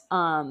 But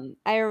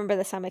I remember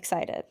this. I'm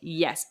excited.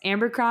 Yes.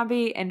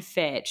 Abercrombie and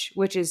Fitch,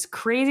 which is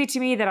crazy to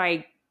me that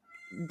I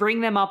bring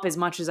them up as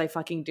much as I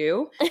fucking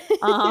do.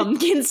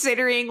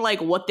 Considering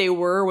like what they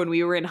were when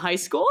we were in high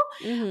school.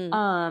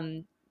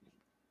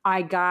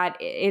 I got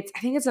I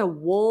think it's a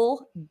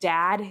wool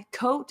dad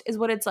coat is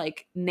what it's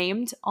like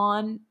named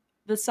on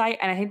the site,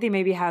 and I think they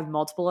maybe have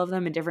multiple of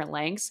them in different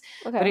lengths,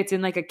 but it's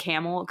in like a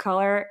camel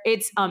color.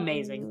 It's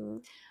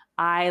amazing.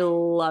 I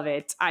love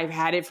it. I've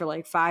had it for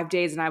like 5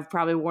 days and I've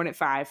probably worn it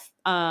 5.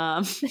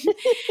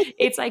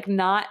 It's like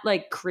not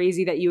like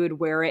crazy that you would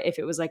wear it if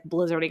it was like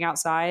blizzarding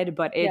outside,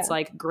 but it's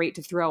like great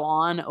to throw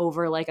on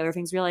over like other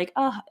things. You're like,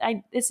 oh,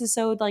 this is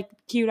so like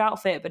cute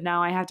outfit, but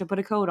now I have to put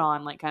a coat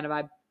on, like kind of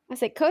vibe. I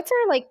say coats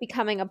are like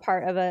becoming a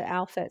part of an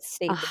outfit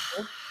staple.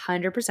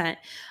 100%.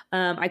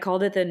 I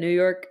called it the New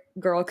York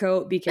girl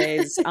coat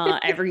because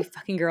every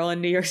fucking girl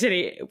in New York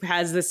City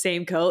has the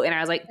same coat. And I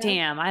was like,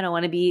 damn, I don't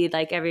want to be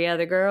like every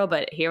other girl,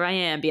 but here I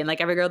am being like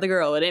every girl the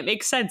girl. And it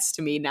makes sense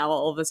to me now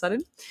all of a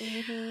sudden.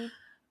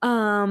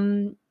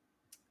 I'm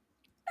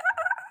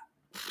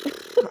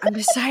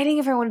deciding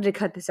if I wanted to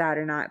cut this out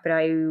or not, but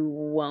I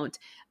won't.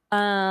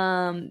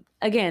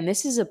 Again,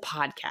 this is a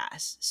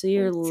podcast, so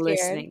you're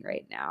listening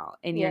right now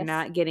and you're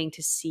not getting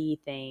to see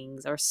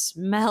things or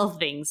smell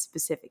things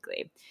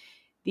specifically.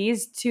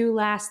 These 2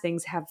 last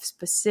things have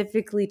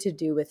specifically to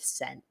do with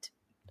scent.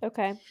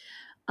 Okay.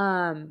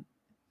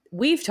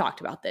 We've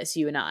talked about this,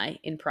 you and I,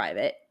 in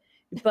private,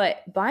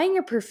 but buying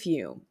a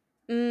perfume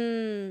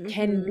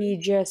can be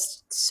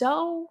just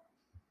so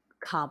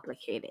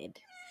complicated.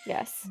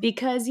 Yes.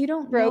 Because you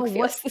don't know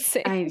what's the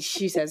same.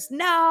 She says,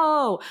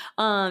 no.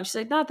 She's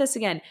like, not this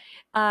again.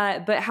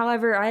 But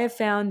however, I have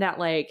found that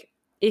like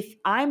if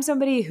I'm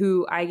somebody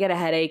who I get a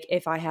headache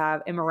if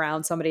I am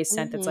around somebody's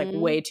scent that's like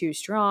way too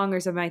strong or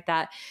something like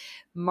that,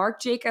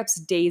 Marc Jacobs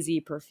Daisy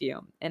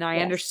perfume. And I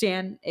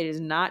understand it is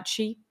not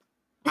cheap.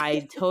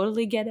 I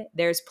totally get it.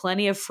 There's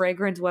plenty of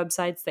fragrance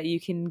websites that you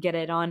can get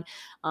it on.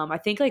 I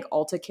think like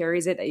Ulta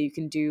carries it, that you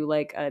can do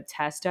like a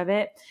test of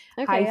it.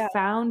 I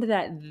found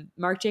that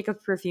Marc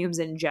Jacobs perfumes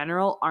in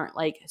general aren't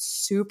like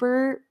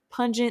super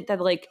pungent that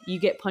like you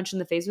get punched in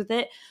the face with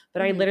it.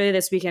 But I literally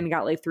this weekend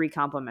got like 3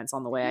 compliments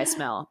on the way I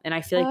smell. And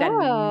I feel like that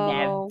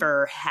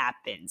never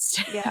happens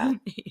to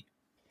me.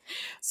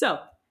 So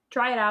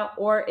try it out.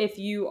 Or if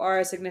you are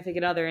a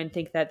significant other and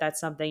think that that's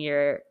something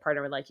your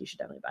partner would like, you should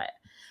definitely buy it.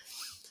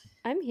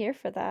 I'm here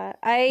for that.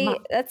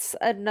 That's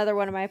another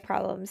one of my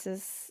problems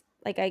is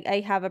like I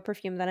have a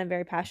perfume that I'm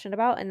very passionate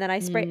about, and then I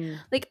spray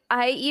like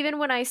even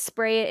when I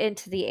spray it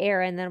into the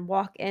air and then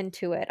walk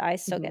into it, I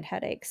still get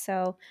headaches.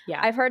 So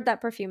I've heard that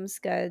perfume's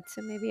good,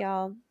 so maybe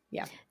I'll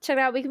check it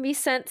out. We can be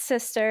scent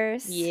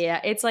sisters.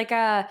 Yeah, it's like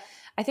I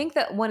think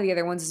that one of the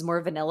other ones is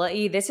more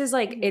vanilla-y. This is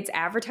like it's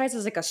advertised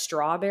as like a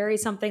strawberry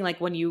something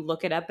like when you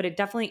look it up, but it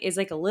definitely is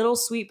like a little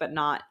sweet but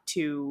not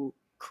too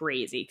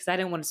crazy because I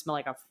didn't want to smell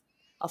like a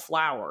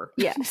flower.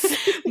 Yes.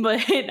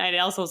 But I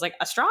also was like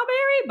a strawberry,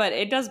 but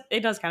it does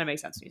kind of make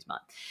sense when you smell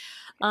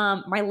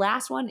it. My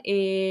last one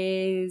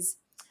is,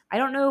 I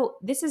don't know,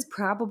 this is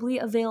probably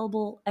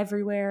available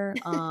everywhere.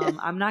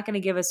 I'm not going to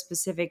give a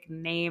specific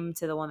name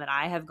to the one that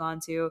I have gone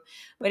to,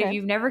 but if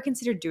you've never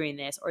considered doing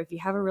this, or if you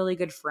have a really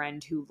good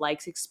friend who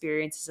likes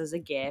experiences as a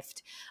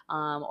gift,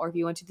 or if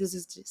you want to do this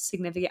as a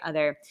significant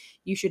other,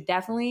 you should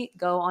definitely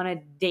go on a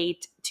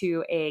date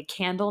to a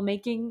candle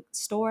making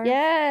store.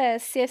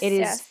 Yes. It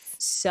is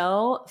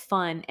so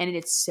fun and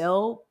it's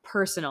so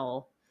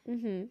personal.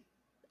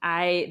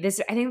 I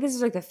think this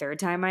is like the 3rd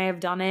time I have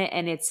done it,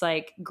 and it's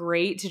like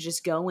great to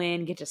just go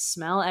in, get to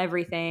smell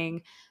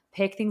everything,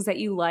 pick things that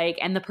you like,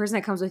 and the person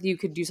that comes with you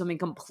could do something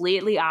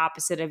completely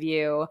opposite of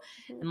you,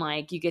 and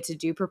like you get to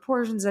do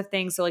proportions of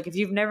things. So like if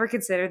you've never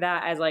considered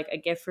that as like a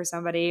gift for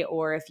somebody,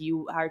 or if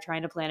you are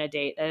trying to plan a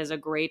date, that is a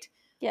great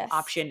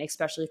option,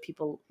 especially if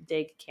people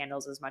dig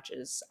candles as much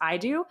as I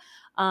do.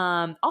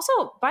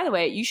 Also, by the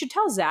way, you should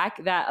tell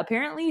Zach that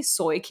apparently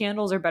soy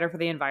candles are better for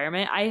the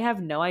environment. I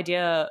have no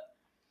idea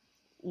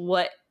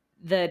what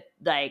the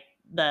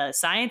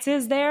science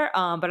is there,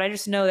 but I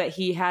just know that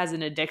he has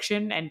an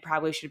addiction and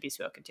probably should be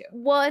spoken to.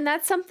 Well, and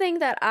that's something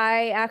that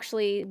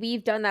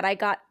we've done that. I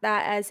got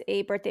that as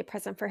a birthday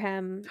present for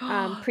him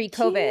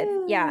pre-COVID.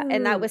 Cute. Yeah,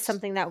 and that was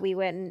something that we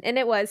went and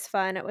it was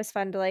fun. It was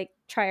fun to like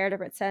try our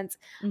different scents.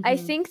 I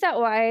think that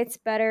why it's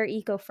better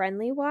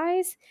eco-friendly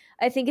wise,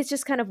 I think it's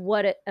just kind of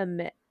what it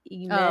emits.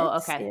 Oh,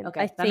 okay.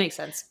 That makes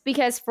sense.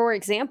 Because, for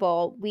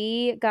example,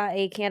 we got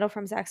a candle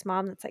from Zach's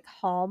mom that's like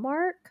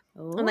Hallmark.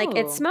 Ooh. And like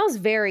it smells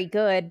very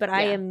good, but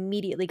I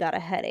immediately got a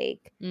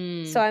headache.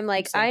 So I'm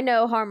like, I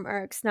know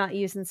Hallmark's not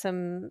using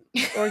some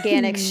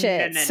organic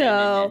shit.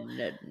 No.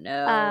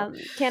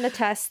 Can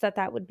attest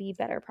that would be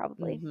better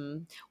probably.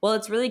 Well,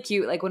 it's really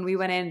cute. Like when we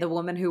went in, the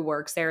woman who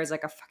works there is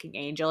like a fucking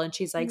angel, and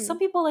she's like, some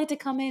people like to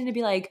come in and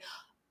be like,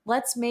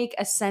 let's make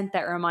a scent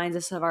that reminds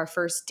us of our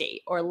first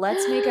date, or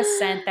let's make a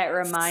scent that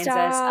reminds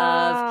us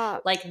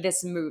of like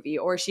this movie.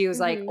 Or she was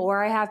like,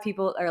 or I have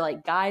people or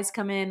like guys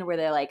come in where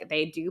they're like,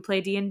 they do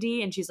play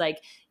D&D, and she's like,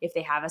 if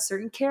they have a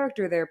certain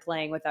character they're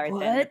playing with our thing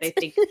that they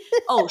think,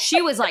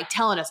 she was like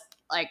telling us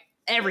like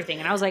everything.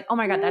 And I was like, oh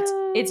my God,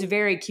 it's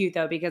very cute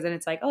though, because then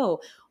it's like,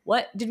 oh,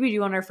 what did we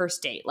do on our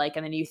first date? Like,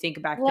 and then you think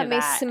back to that. Let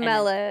me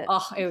smell it.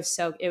 Oh, it was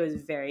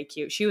very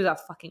cute. She was a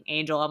fucking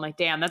angel. I'm like,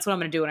 damn, that's what I'm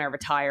going to do when I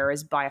retire,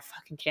 is buy a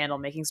fucking candle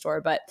making store.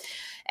 But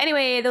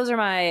anyway, those are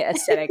my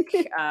aesthetic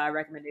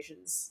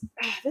recommendations.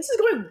 This is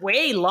going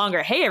way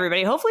longer. Hey,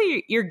 everybody.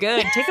 Hopefully you're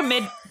good. Take a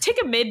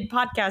mid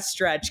podcast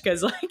stretch,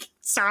 because like,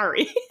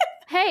 sorry.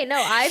 Hey,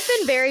 no, I've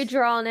been very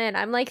drawn in.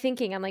 I'm like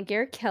thinking,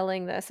 you're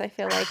killing this. I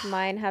feel like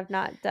mine have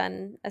not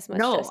done as much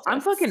justice.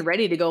 I'm fucking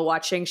ready to go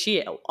watch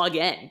Shang-Chi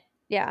again.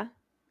 Yeah.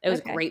 It was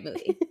a great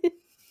movie.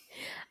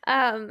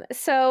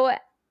 So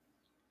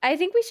I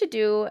think we should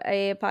do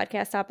a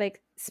podcast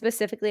topic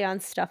specifically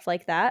on stuff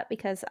like that,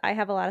 because I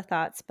have a lot of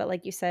thoughts, but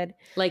like you said,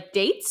 like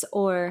dates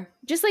or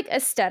just like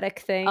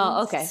aesthetic things.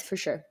 Oh, okay, for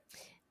sure.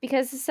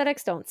 Because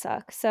aesthetics don't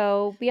suck.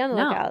 So be on the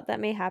lookout.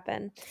 That may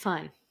happen.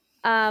 Fun.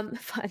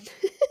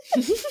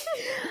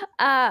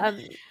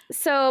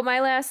 So my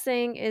last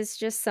thing is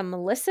just some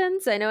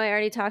listens. I know I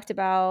already talked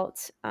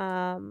about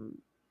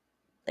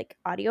like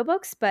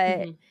audiobooks,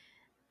 but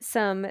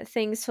some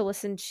things to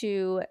listen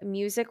to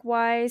music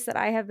wise that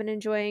I have been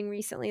enjoying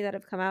recently, that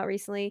have come out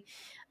recently.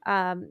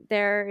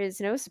 There is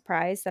no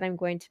surprise that I'm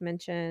going to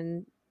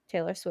mention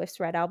Taylor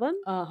Swift's Red Album.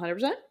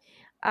 100%.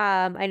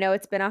 I know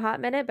it's been a hot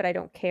minute, but I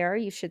don't care.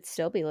 You should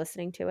still be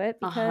listening to it.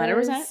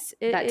 100%.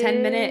 That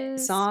 10-minute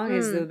song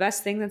is the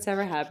best thing that's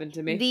ever happened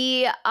to me.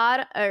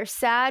 The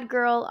Sad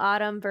Girl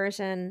Autumn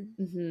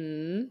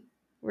version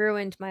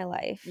ruined my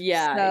life.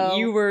 Yeah, so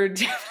you were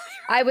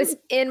I was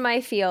in my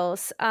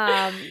feels.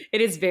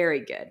 It is very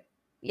good.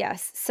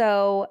 Yes.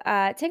 So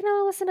take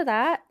another listen to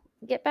that.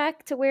 get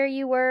back to where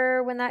you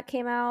were when that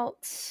came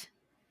out,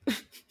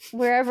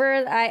 wherever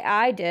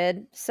I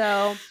did.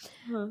 So,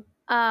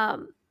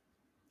 I'm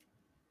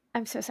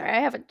so sorry. I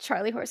have a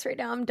Charlie horse right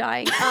now. I'm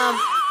dying.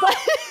 But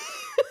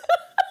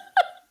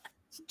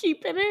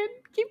Keep it in.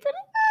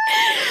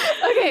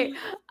 okay.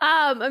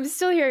 I'm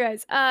still here,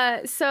 guys.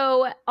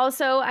 So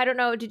also, I don't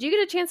know, did you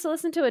get a chance to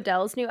listen to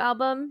Adele's new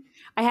album?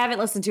 I haven't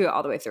listened to it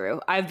all the way through.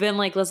 I've been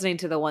like listening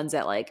to the ones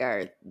that like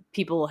are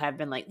people have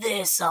been like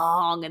this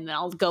song, and then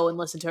I'll go and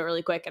listen to it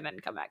really quick and then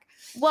come back.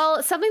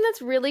 Well, something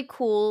that's really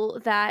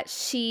cool that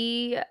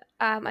she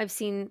I've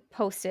seen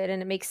posted,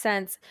 and it makes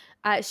sense.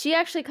 She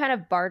actually kind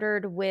of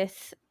bartered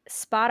with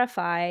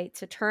Spotify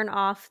to turn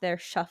off their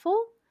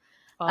shuffle.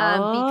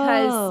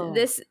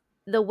 Because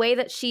the way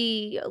that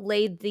she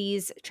laid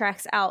these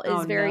tracks out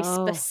is very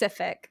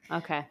specific.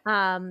 Okay.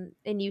 And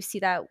you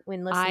see that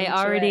when listening to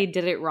I already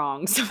did it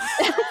wrong. So.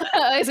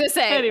 I was gonna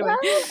say anyway.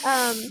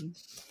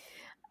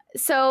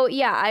 So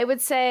yeah, I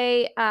would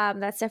say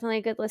that's definitely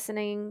a good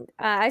listening.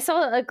 I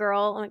saw a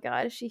girl, oh my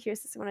god, if she hears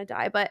this I'm gonna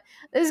die, but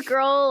this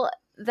girl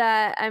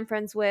that I'm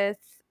friends with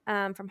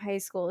from high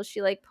school,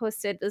 she like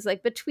posted, it was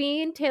like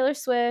between Taylor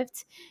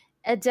Swift,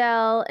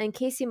 Adele, and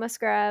Casey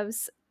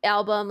Musgraves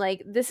album,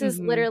 like this is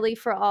literally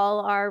for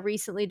all our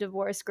recently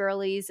divorced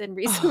girlies and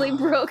recently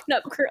broken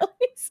up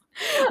girlies.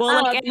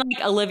 Well, like, and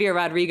like Olivia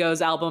Rodrigo's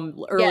album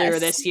earlier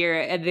this year,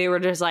 and they were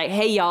just like,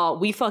 "Hey, y'all,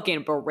 we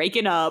fucking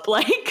breaking up."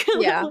 Like,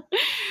 yeah.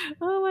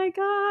 Oh my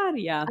god,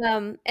 yeah.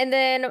 And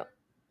then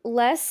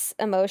less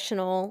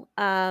emotional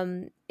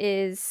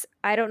is,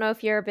 I don't know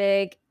if you're a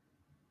big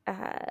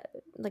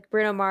like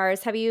Bruno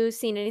Mars. Have you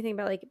seen anything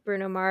about like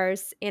Bruno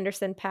Mars,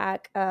 Anderson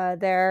 .Paak,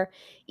 their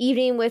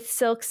Evening with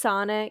Silk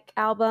Sonic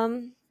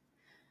album?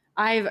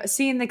 I've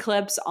seen the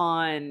clips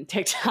on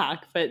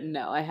TikTok, but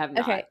no, I have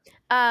not. Okay.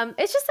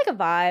 It's just like a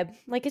vibe.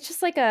 Like it's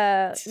just like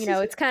a, you know,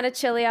 it's kind of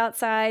chilly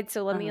outside,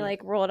 so let me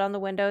like roll down the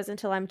windows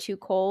until I'm too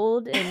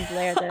cold and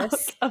blare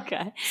this.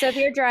 Okay. So if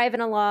you're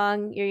driving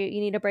along, you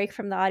need a break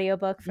from the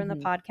audiobook, from the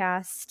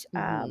podcast,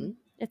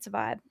 it's a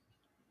vibe.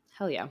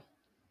 Hell yeah.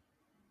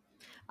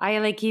 I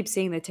like keep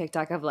seeing the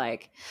TikTok of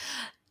like,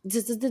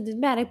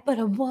 dramatic, but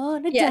I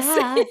wanna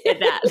die.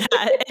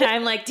 And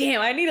I'm like,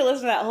 damn, I need to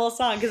listen to that whole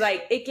song because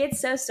like it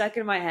gets so stuck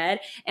in my head.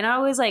 And I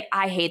always like,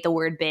 I hate the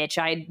word bitch.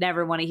 I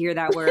never want to hear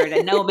that word,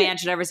 and no man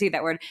should ever see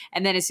that word.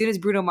 And then as soon as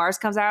Bruno Mars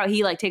comes out,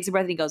 he like takes a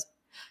breath and he goes,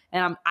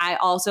 and I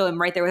also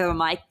am right there with him. I'm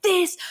like,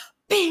 this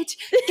bitch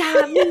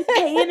got me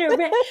paying her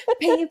rent,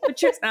 paying for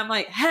trips. And I'm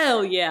like,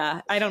 hell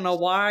yeah. I don't know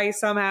why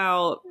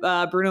somehow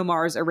Bruno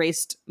Mars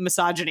erased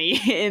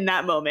misogyny in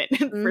that moment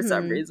for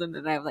some reason.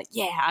 And I'm like,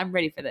 yeah, I'm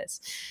ready for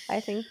this. I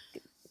think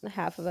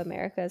half of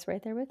America is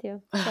right there with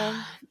you. So.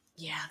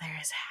 Yeah, there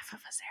is half of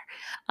us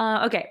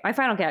there. Okay, my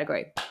final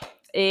category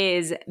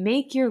is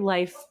make your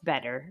life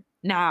better.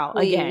 Now,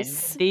 again,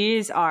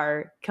 these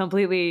are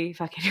completely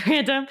fucking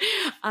random.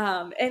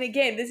 And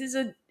again, this is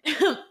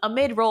a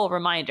mid-roll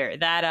reminder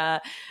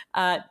that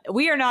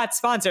we are not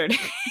sponsored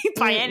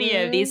by any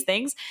of these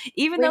things.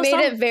 Even though we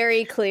made it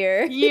very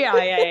clear.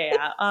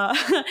 Yeah.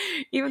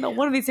 Even though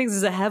one of these things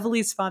is a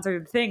heavily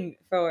sponsored thing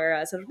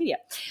for social media.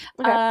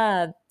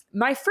 Okay.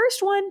 My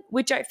first one,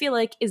 which I feel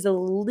like is the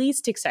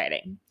least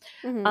exciting,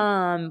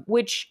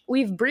 which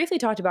we've briefly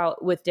talked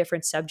about with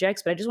different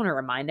subjects, but I just want to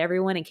remind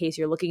everyone in case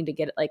you're looking to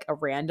get like a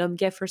random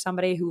gift for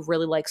somebody who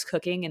really likes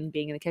cooking and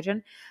being in the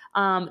kitchen.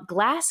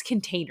 Glass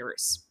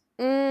containers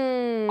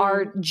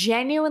are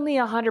genuinely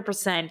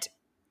 100%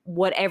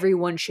 what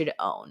everyone should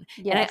own.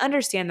 Yes. And I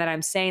understand that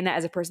I'm saying that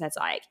as a person that's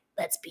like,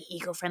 let's be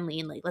eco-friendly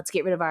and like, let's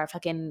get rid of our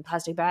fucking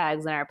plastic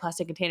bags and our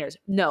plastic containers.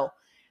 No,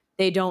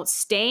 they don't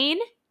stain.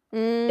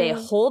 They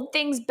hold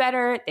things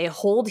better. They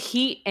hold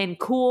heat and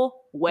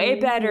cool way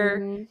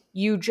better.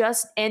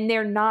 And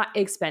they're not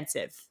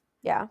expensive.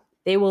 Yeah.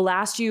 They will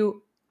last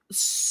you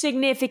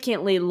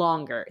significantly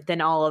longer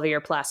than all of your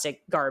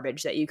plastic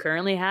garbage that you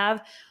currently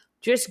have.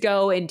 Just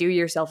go and do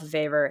yourself a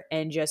favor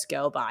and just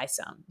go buy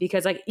some,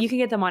 because like you can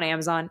get them on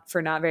Amazon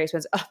for not very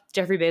expensive. Oh,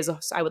 Jeffrey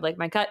Bezos, I would like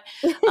my cut.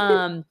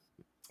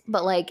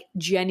 But like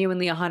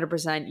genuinely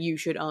 100% you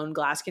should own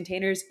glass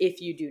containers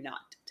if you do not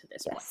to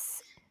this point.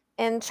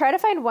 And try to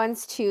find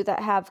ones too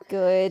that have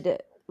good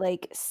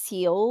like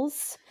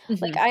seals.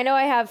 Like I know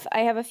I have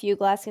a few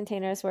glass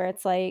containers where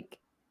it's like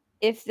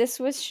if this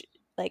was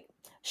like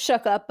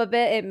shook up a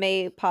bit, it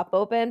may pop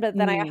open. But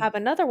then I have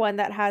another one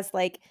that has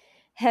like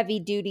heavy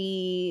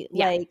duty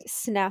like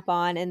snap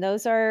on, and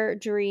those are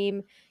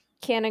dream.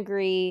 Can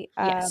agree.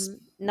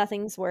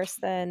 Nothing's worse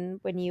than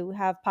when you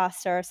have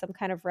pasta or some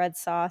kind of red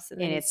sauce and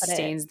then it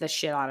stains the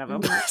shit out of a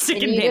plastic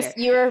container.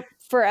 You're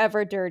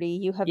forever dirty.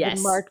 You have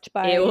been marked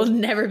by. It will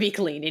never be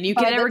clean, and you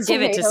can never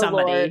give it to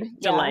somebody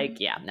to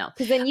no.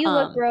 Because then you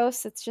look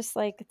gross. It's just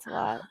like it's a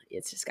lot.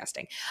 It's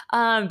disgusting.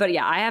 But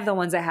yeah, I have the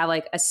ones that have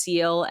like a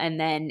seal, and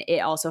then it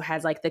also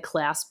has like the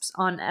clasps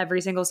on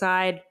every single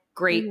side.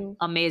 Great,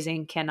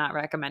 amazing. Cannot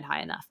recommend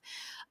high enough.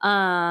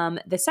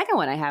 The second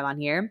one I have on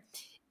here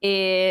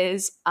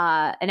is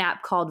an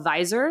app called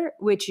Visor,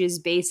 which is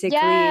basically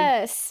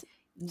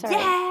Sorry.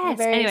 Yes.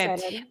 Very Anyway,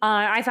 excited.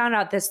 I found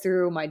out this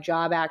through my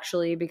job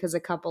actually, because a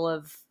couple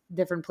of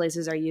different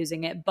places are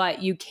using it,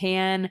 but you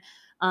can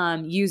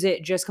use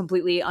it just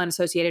completely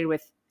unassociated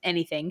with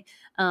anything.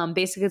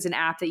 Basically, it's an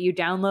app that you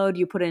download,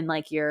 you put in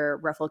like your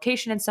rough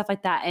location and stuff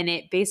like that. And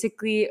it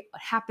basically,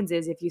 what happens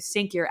is if you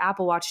sync your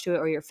Apple Watch to it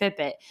or your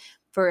Fitbit,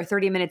 for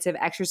 30 minutes of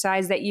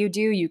exercise that you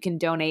do, you can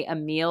donate a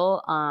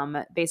meal.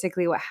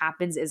 Basically, what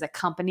happens is a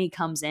company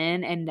comes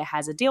in and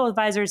has a deal with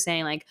Pfizer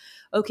saying like,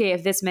 okay,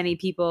 if this many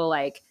people,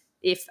 like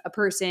if a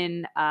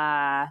person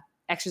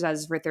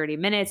exercises for 30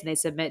 minutes and they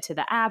submit to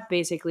the app,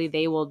 basically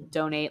they will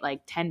donate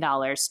like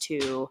 $10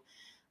 to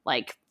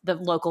like the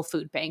local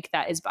food bank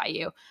that is by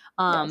you.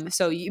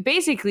 So you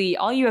basically,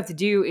 all you have to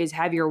do is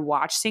have your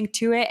watch sync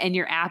to it and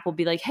your app will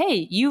be like,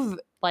 hey, you've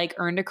like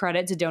earned a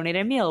credit to donate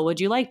a meal. Would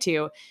you like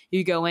to?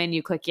 You go in,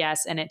 you click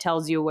yes, and it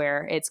tells you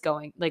where it's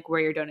going, like where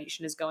your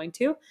donation is going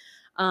to.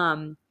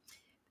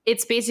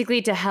 It's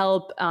basically to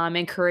help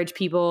encourage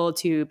people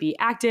to be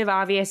active,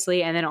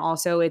 obviously. And then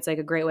also it's like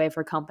a great way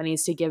for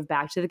companies to give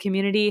back to the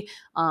community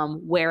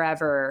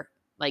wherever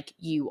like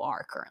you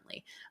are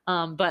currently.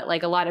 But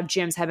like a lot of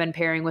gyms have been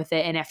pairing with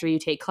it. And after you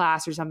take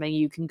class or something,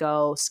 you can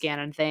go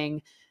scan a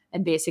thing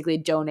and basically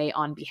donate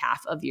on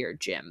behalf of your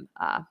gym,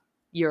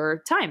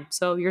 your time.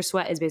 So your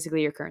sweat is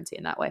basically your currency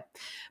in that way.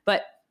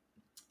 But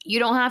you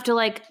don't have to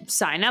like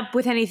sign up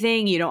with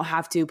anything. You don't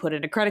have to put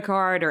in a credit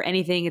card or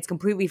anything. It's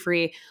completely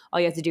free.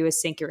 All you have to do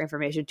is sync your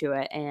information to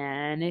it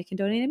and it can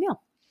donate a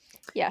meal.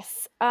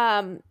 Yes.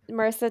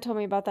 Marissa told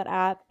me about that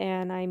app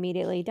and I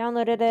immediately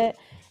downloaded it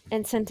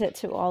and sent it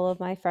to all of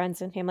my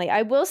friends and family.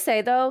 I will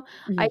say though,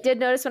 I did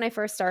notice when I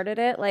first started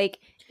it, like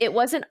it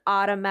wasn't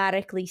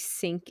automatically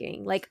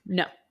syncing. Like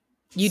no.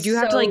 You do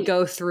have to like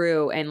go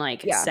through and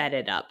like set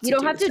it up. You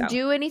don't have to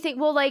do anything.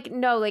 Well, like,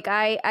 no, like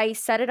I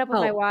set it up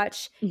with my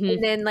watch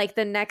and then like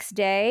the next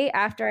day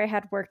after I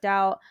had worked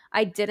out,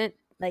 I didn't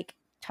like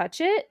touch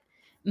it.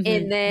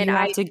 And then you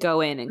have to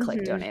go in and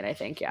click donate, I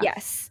think. Yeah.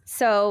 Yes.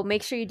 So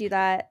make sure you do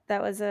that.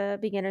 That was a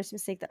beginner's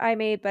mistake that I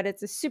made, but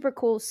it's a super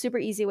cool, super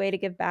easy way to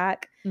give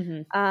back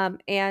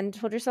and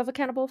hold yourself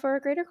accountable for a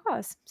greater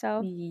cause.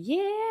 So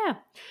yeah.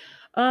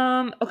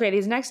 Okay,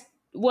 these next,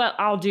 well,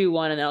 I'll do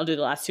one and then I'll do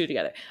the last two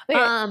together.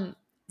 Okay.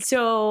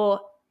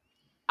 So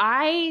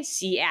I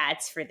see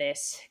ads for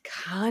this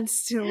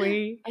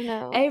constantly. I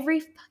know. Every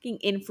fucking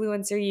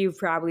influencer you've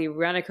probably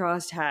run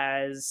across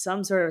has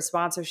some sort of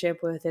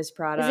sponsorship with this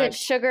product. Is it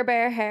Sugar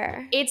Bear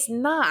Hair? It's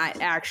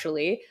not,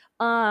 actually.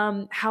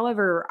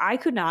 However, I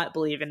could not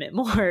believe in it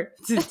more,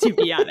 to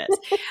be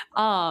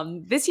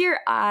honest. This year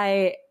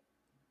I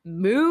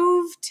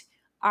moved,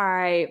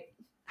 high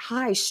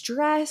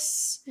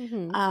stress,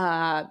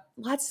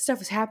 lots of stuff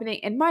was happening,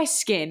 and my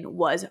skin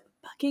was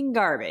fucking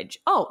garbage.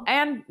 Oh,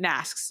 and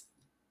masks.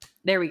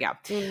 There we go.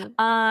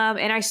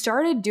 And I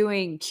started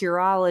doing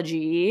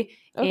Curology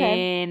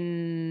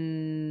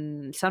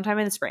in sometime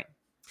in the spring.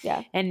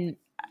 Yeah. And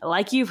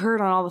like you've heard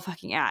on all the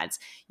fucking ads,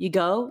 you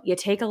go, you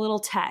take a little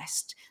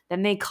test,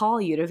 then they call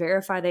you to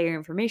verify that your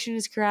information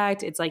is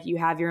correct. It's like you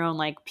have your own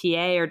like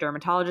PA or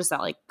dermatologist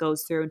that like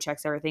goes through and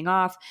checks everything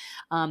off.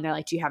 They're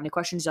like, do you have any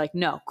questions? You're like,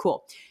 no,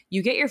 cool.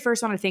 You get your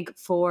first one, I think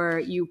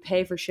you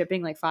pay for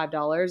shipping like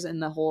 $5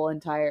 and the whole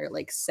entire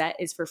like set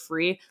is for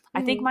free.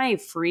 I think my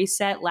free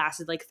set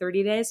lasted like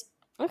 30 days.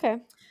 Okay.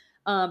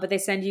 But they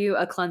send you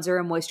a cleanser,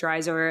 a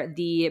moisturizer,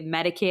 the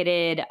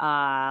medicated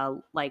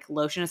like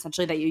lotion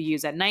essentially that you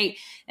use at night,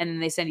 and then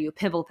they send you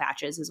pimple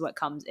patches is what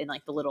comes in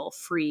like the little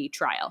free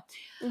trial.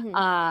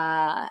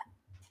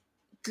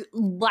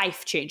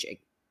 Life-changing.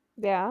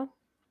 Yeah.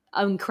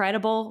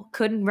 Incredible.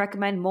 Couldn't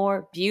recommend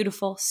more.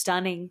 Beautiful,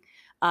 stunning.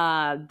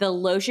 The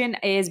lotion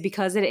is,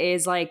 because it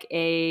is like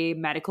a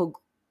medical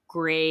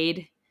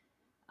grade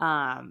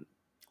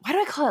why do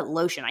I call it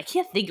lotion? I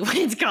can't think of what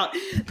it's called.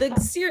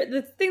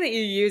 The thing that you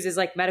use is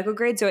like medical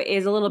grade, so it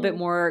is a little bit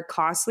more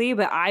costly,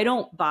 but I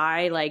don't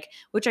buy like,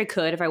 which I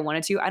could if I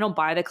wanted to. I don't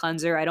buy the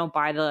cleanser. I don't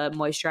buy the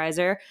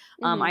moisturizer.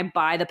 I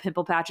buy the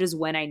pimple patches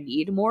when I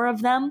need more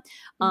of them,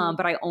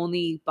 but I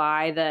only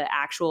buy the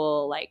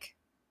actual like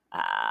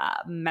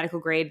medical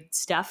grade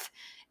stuff,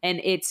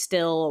 and it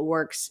still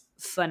works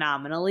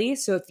phenomenally.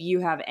 So if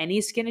you have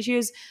any skin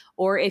issues,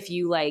 or if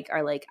you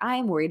are like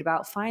I'm worried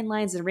about fine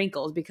lines and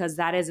wrinkles, because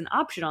that is an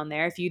option on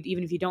there.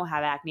 Even if you don't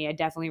have acne, I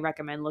definitely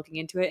recommend looking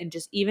into it and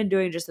just even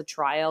doing just a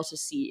trial to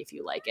see if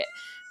you like it,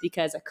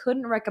 because I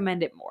couldn't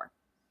recommend it more.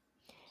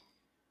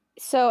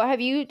 So have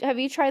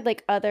you tried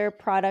like other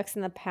products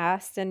in the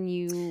past and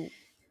you?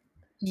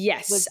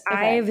 Yes,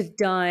 I've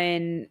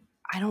done.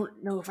 I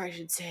don't know if I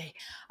should say.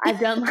 I've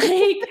done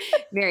like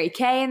Mary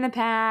Kay in the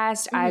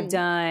past. I've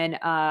done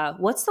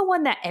what's the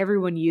one that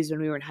everyone used when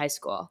we were in high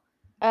school?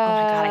 Oh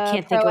my God, I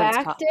can't think of what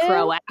it's called.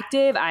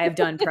 Proactive. I have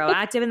done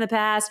Proactive in the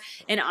past.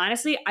 And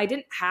honestly, I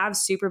didn't have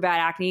super bad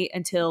acne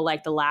until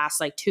like the last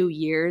like 2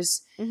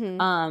 years.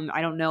 I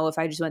don't know if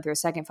I just went through a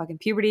second fucking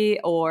puberty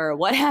or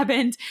what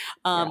happened.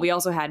 We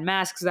also had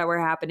masks that were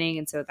happening,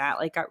 and so that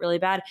like got really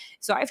bad.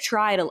 So I've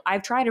tried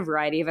a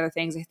variety of other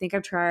things. I think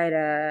I've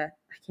tried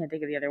can't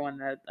think of the other one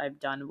that I've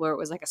done where it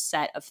was like a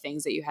set of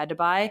things that you had to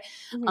buy.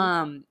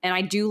 Mm-hmm. And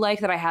I do like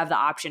that I have the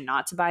option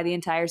not to buy the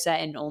entire set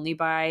and only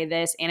buy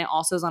this. And it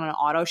also is on an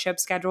auto ship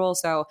schedule.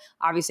 So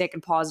obviously I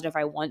can pause it if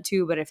I want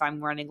to, but if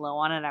I'm running low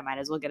on it, I might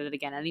as well get it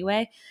again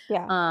anyway.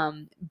 Yeah.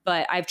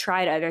 But I've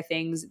tried other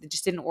things that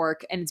just didn't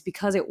work. And it's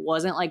because it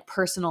wasn't like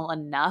personal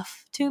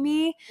enough to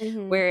me.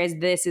 Mm-hmm. Whereas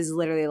this is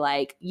literally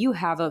like, you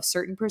have a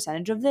certain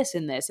percentage of this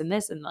and this and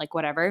this and like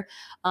whatever.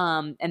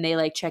 And they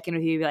like check in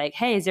with you, be like,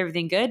 hey, is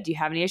everything good? Do you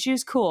have any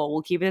issues? Cool.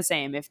 We'll keep it the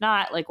same. If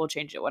not, like we'll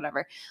change it,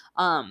 whatever.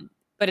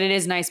 But it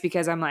is nice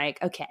because I'm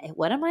like, okay,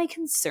 what am I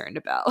concerned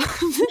about?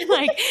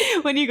 Like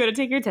when you go to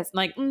take your test, I'm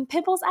like,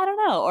 pimples, I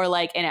don't know. Or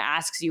like, and it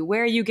asks you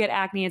where you get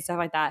acne and stuff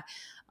like that.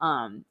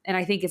 And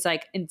I think it's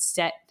like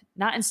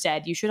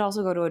you should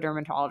also go to a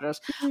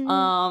dermatologist.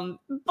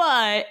 Mm-hmm.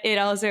 But it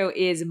also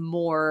is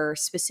more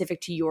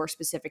specific to your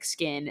specific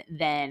skin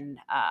than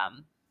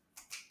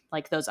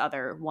like those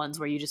other ones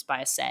where you just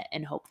buy a set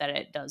and hope that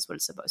it does what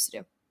it's supposed to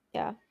do.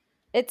 Yeah.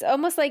 It's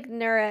almost like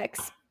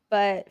Nurex,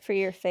 but for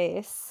your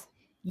face.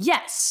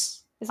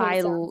 Yes. Is what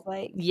it sounds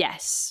like.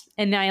 Yes.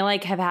 And I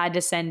like have had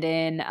to send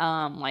in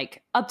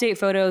like update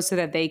photos so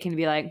that they can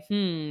be like,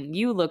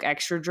 you look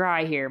extra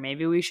dry here.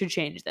 Maybe we should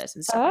change this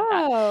and stuff like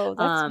that. Oh,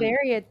 that's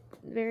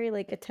very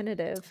like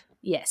attentive.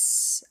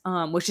 Yes.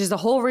 Which is the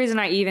whole reason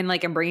I even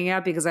like am bringing it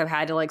up, because I've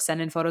had to like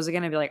send in photos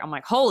again and be like, I'm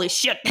like, holy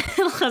shit,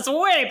 that's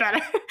way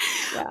better.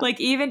 Yeah. Like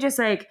even just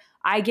like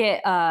I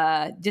get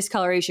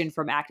discoloration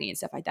from acne and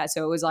stuff like that.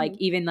 So it was like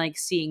even like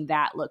seeing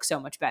that look so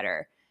much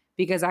better,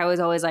 because I was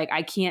always like,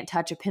 I can't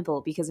touch a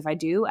pimple, because if I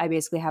do, I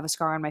basically have a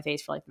scar on my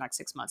face for like the next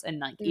 6 months. And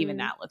like even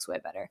that looks way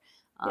better.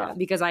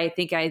 Because I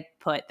think I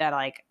put that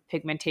like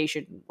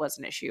pigmentation was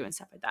an issue and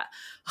stuff like that.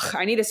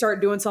 I need to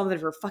start doing something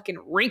for fucking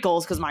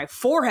wrinkles because my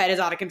forehead is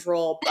out of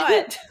control.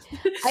 But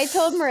I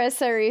told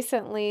Marissa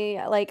recently,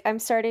 like I'm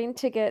starting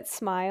to get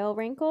smile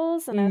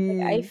wrinkles,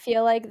 and I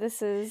feel like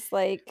this is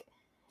like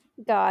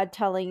God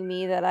telling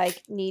me that I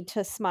need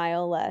to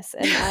smile less,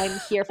 and I'm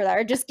here for that,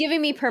 or just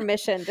giving me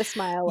permission to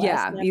smile less.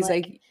 Yeah, he's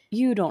like,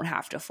 you don't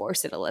have to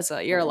force it,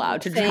 Alyssa. You're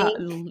allowed to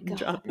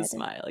drop the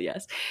smile.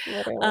 Yes.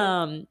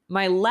 Literally.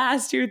 My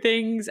last two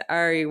things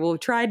will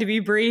try to be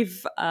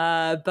brief,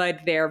 but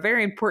they're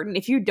very important.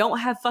 If you don't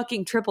have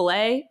fucking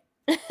AAA,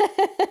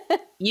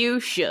 you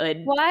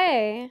should.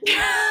 Why?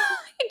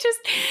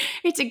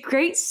 It's a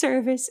great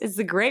service. It's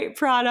a great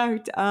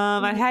product.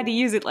 I've had to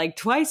use it like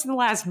twice in the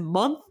last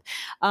month.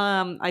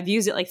 I've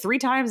used it like 3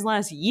 times in the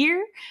last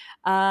year.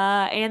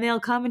 And they'll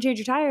come and change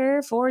your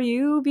tire for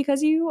you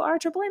because you are a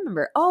AAA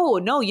member. Oh,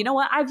 no, you know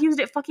what? I've used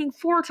it fucking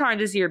 4 times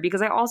this year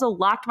because I also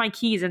locked my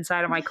keys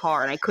inside of my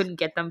car and I couldn't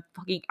get them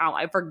fucking out.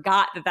 I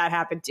forgot that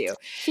happened too.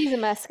 She's a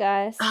mess,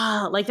 guys.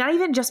 Like not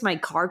even just my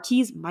car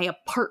keys, my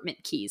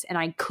apartment keys. And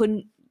I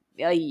couldn't.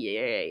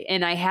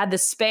 And I had the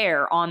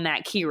spare on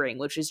that keyring,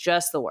 which is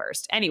just the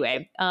worst.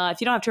 Anyway, if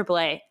you don't have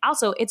AAA,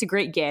 also it's a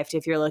great gift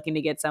if you're looking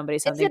to get somebody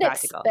something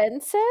practical. Is it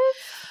expensive?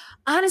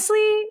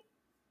 Honestly,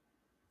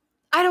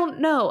 I don't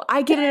know.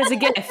 I get it as a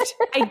gift.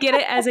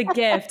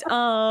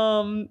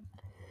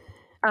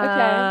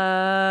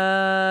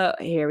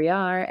 Okay. Here we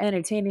are.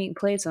 Entertaining.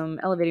 Play some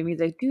elevated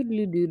music.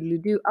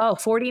 Oh,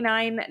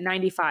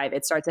 $49.95.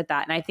 It starts at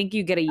that. And I think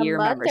you get a year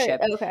membership.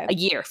 A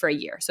year.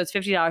 So it's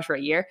 $50 for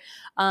a year.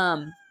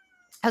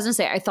 I was gonna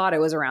say, I thought it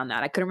was around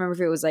that. I couldn't remember if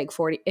it was like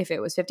 40, if it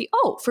was 50.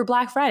 Oh, for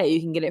Black Friday,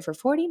 you can get it for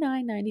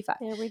 $49.95.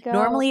 There we go.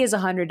 Normally is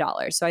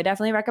 $100. So I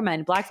definitely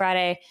recommend Black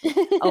Friday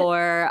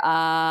or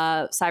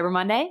Cyber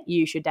Monday.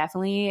 You should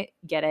definitely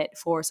get it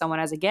for someone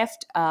as a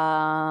gift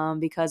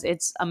because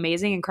it's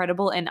amazing,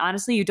 incredible. And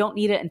honestly, you don't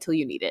need it until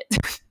you need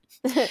it.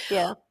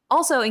 Yeah.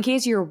 Also, in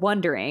case you're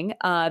wondering,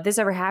 has this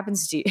ever happened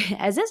to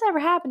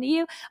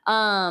you?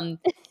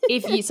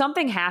 If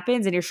something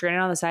happens and you're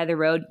stranded on the side of the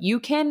road, you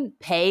can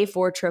pay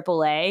for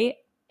AAA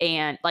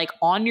and like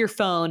on your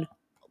phone,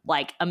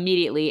 like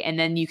immediately, and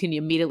then you can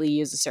immediately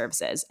use the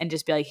services and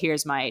just be like,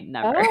 here's my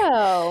number.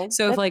 Oh,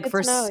 so if like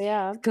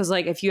because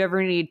like if you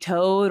ever need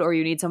towed or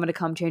you need someone to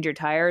come change your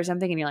tire or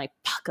something and you're like,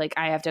 fuck, like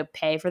I have to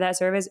pay for that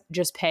service,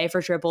 just pay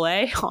for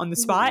AAA on the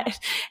spot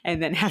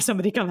and then have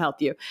somebody come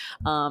help you.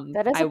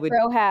 That is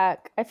pro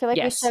hack. I feel like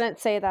we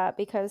shouldn't say that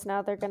because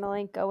now they're gonna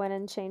like go in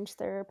and change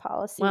their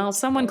policy. Well,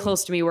 someone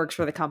close to me works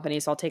for the company,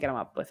 so I'll take them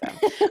up with them.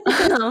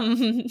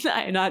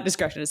 I'm not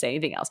discretion to say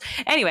anything else.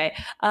 Anyway,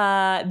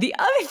 the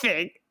other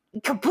thing,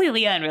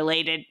 completely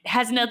unrelated,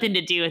 has nothing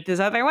to do with this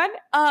other one.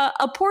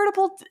 A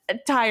portable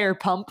tire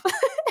pump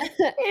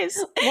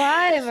is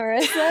why,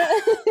 Marissa?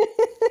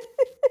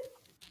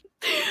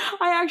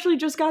 I actually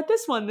just got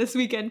this one this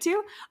weekend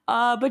too.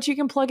 But you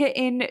can plug it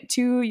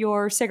into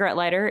your cigarette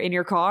lighter in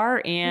your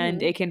car,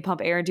 and it can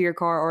pump air into your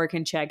car, or it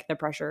can check the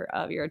pressure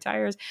of your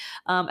tires.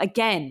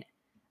 Again,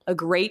 a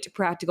great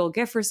practical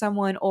gift for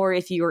someone, or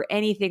if you're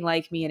anything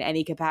like me in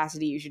any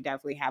capacity, you should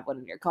definitely have one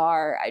in your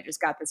car. I just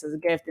got this as a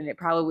gift, and it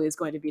probably is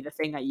going to be the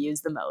thing I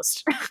use the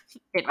most.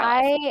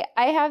 I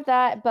have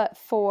that, but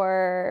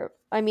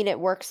it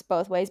works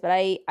both ways, but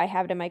I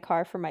have it in my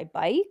car for my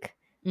bike.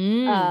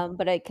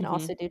 But it can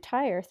also do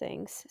tire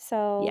things.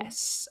 So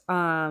yes.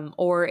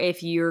 Or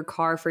if your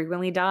car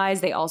frequently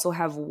dies, they also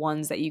have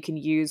ones that you can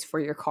use for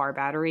your car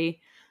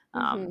battery.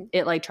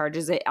 It like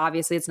charges it.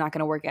 Obviously, it's not going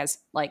to work as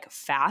like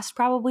fast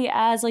probably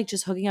as like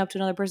just hooking up to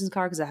another person's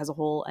car because it has a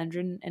whole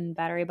engine and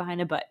battery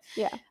behind it. But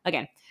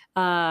again,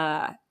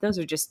 those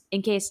are just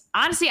in case.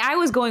 Honestly, I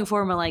was going for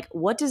them like,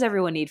 what does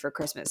everyone need for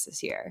Christmas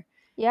this year?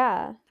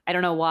 Yeah. I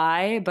don't know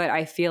why, but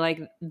I feel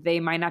like they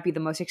might not be the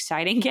most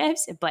exciting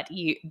gifts, but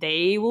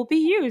they will be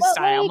used.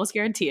 But, I almost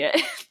guarantee it.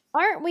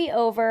 Aren't we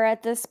over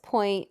at this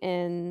point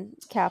in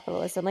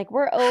capitalism? Like,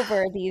 we're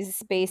over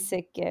these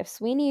basic gifts.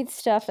 We need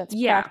stuff that's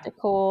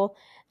practical,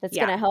 that's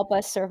going to help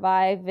us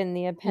survive in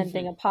the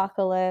impending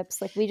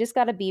apocalypse. Like, we just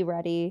got to be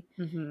ready.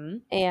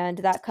 And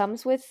that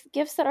comes with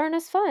gifts that aren't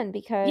as fun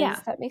because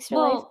that makes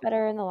your life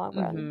better in the long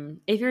run.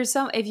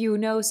 If you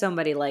know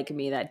somebody like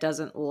me that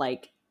doesn't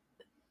like,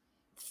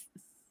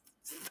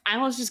 I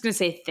was just going to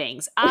say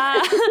things.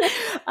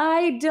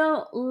 I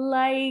don't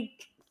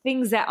like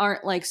things that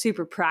aren't like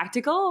super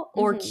practical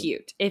or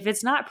cute. If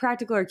it's not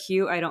practical or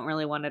cute, I don't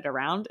really want it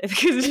around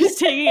because it's just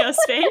taking up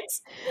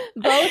space.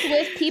 Both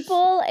with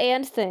people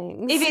and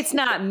things. If it's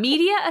not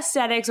media,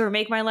 aesthetics, or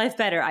make my life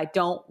better, I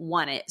don't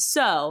want it.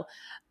 So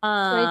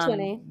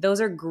 2020. Those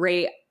are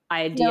great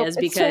ideas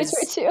because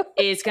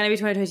it's going to be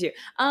 2022.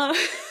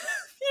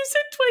 You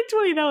said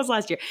 2020. That was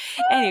last year.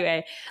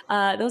 Anyway,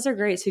 those are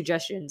great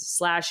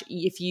suggestions. /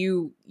 if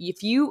you,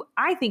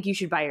 I think you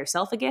should buy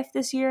yourself a gift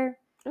this year.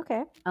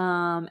 Okay.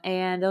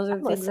 And those are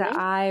things that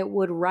I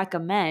would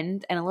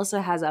recommend. And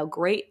Alyssa has I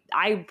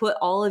put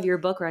all of your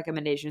book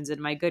recommendations in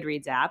my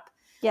Goodreads app.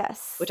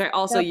 Yes. Which I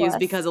also use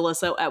because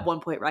Alyssa at one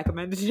point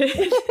recommended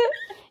it.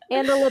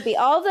 And the Libby.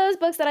 All those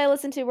books that I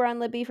listened to were on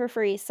Libby for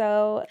free.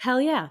 So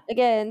hell yeah.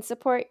 Again,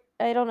 support.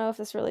 I don't know if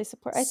this really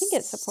supports. I think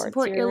it supports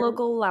Support your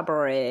local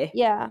library.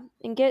 Yeah.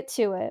 And get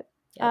to it.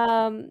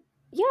 Yep.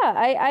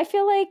 I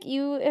feel like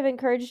you have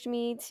encouraged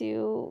me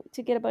to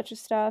get a bunch of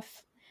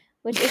stuff,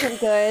 which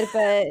isn't good,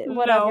 but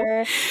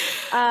whatever.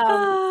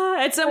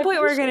 At some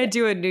point, we're going to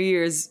do a New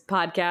Year's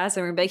podcast,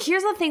 and we're like,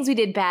 here's the things we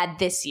did bad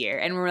this year.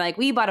 And we're like,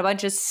 we bought a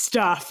bunch of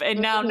stuff, and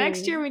now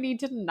next year we need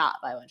to not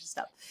buy a bunch of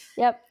stuff.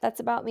 Yep, that's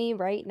about me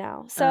right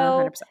now. So,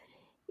 100%.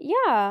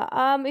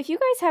 Yeah, if you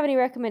guys have any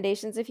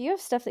recommendations, if you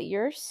have stuff that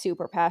you're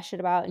super passionate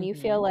about and you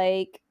feel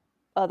like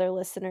other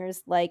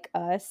listeners like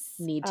us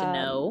need to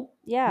know,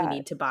 we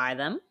need to buy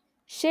them.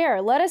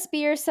 Share. Let us be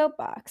your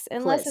soapbox.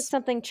 Unless it's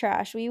something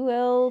trash, we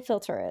will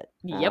filter it.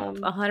 Yep,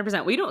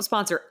 100%. We don't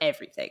sponsor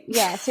everything.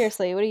 Yeah,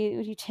 seriously. What do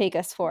you take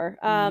us for?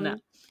 No.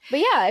 But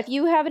yeah, if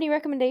you have any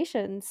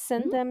recommendations,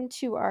 send them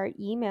to our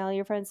email,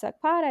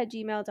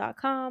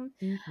 yourfriendsuckpod@gmail.com.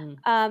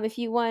 If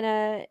you want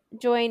to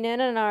join in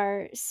on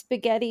our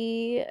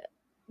spaghetti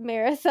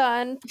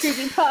marathon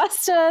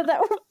creepypasta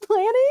that we're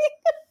planning,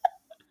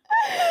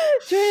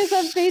 join us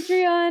on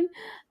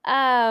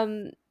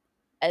Patreon.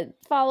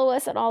 Follow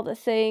us on all the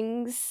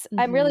things.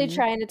 I'm really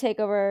trying to take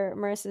over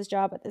Marissa's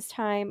job at this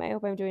time. I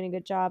hope I'm doing a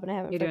good job and I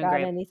haven't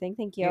forgotten anything.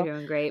 Thank you. You're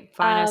doing great.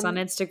 Find us on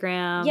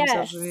Instagram,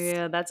 social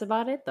media. That's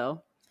about it,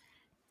 though.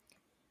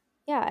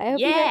 Yeah, I hope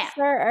you guys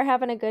are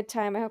having a good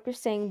time. I hope you're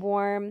staying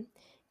warm.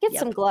 Get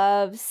some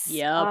gloves.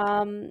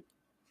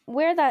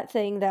 Wear that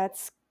thing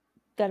that's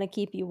gonna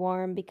keep you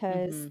warm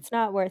because it's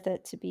not worth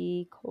it to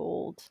be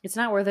cold. It's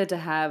not worth it to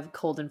have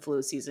cold and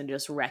flu season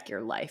just wreck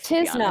your life.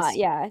 Tis not.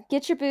 Yeah,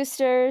 get your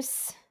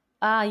boosters.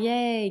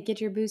 Yay,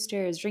 get your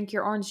boosters, drink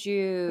your orange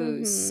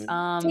juice,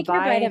 take your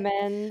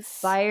vitamins,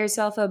 buy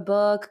yourself a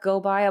book, go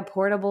buy a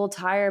portable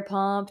tire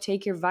pump,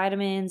 take your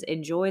vitamins,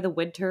 enjoy the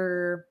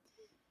winter.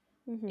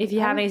 If you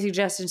have any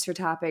suggestions for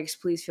topics,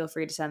 please feel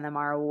free to send them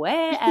our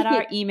way at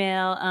our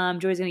email.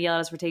 Joy's going to yell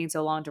at us for taking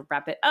so long to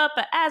wrap it up.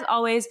 But as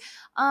always,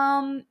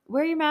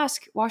 wear your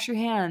mask, wash your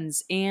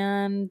hands,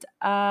 and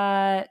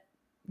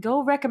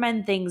go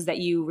recommend things that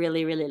you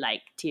really, really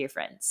like to your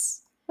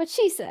friends. What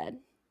she said.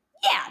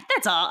 Yeah,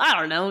 that's all. I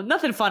don't know.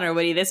 Nothing fun or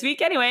witty this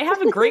week. Anyway,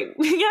 have a great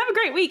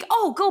week.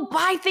 Oh, go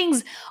buy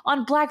things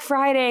on Black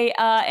Friday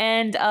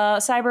and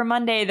Cyber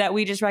Monday that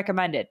we just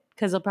recommended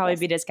because they'll probably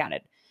be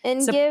discounted.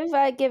 And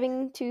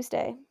Giving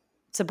Tuesday.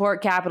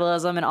 Support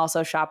capitalism and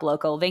also shop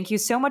local. Thank you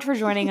so much for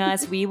joining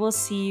us. We will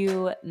see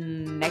you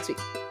next week.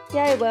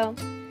 Yeah, I will.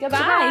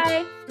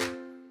 Goodbye.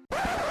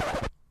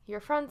 Your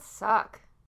friends suck.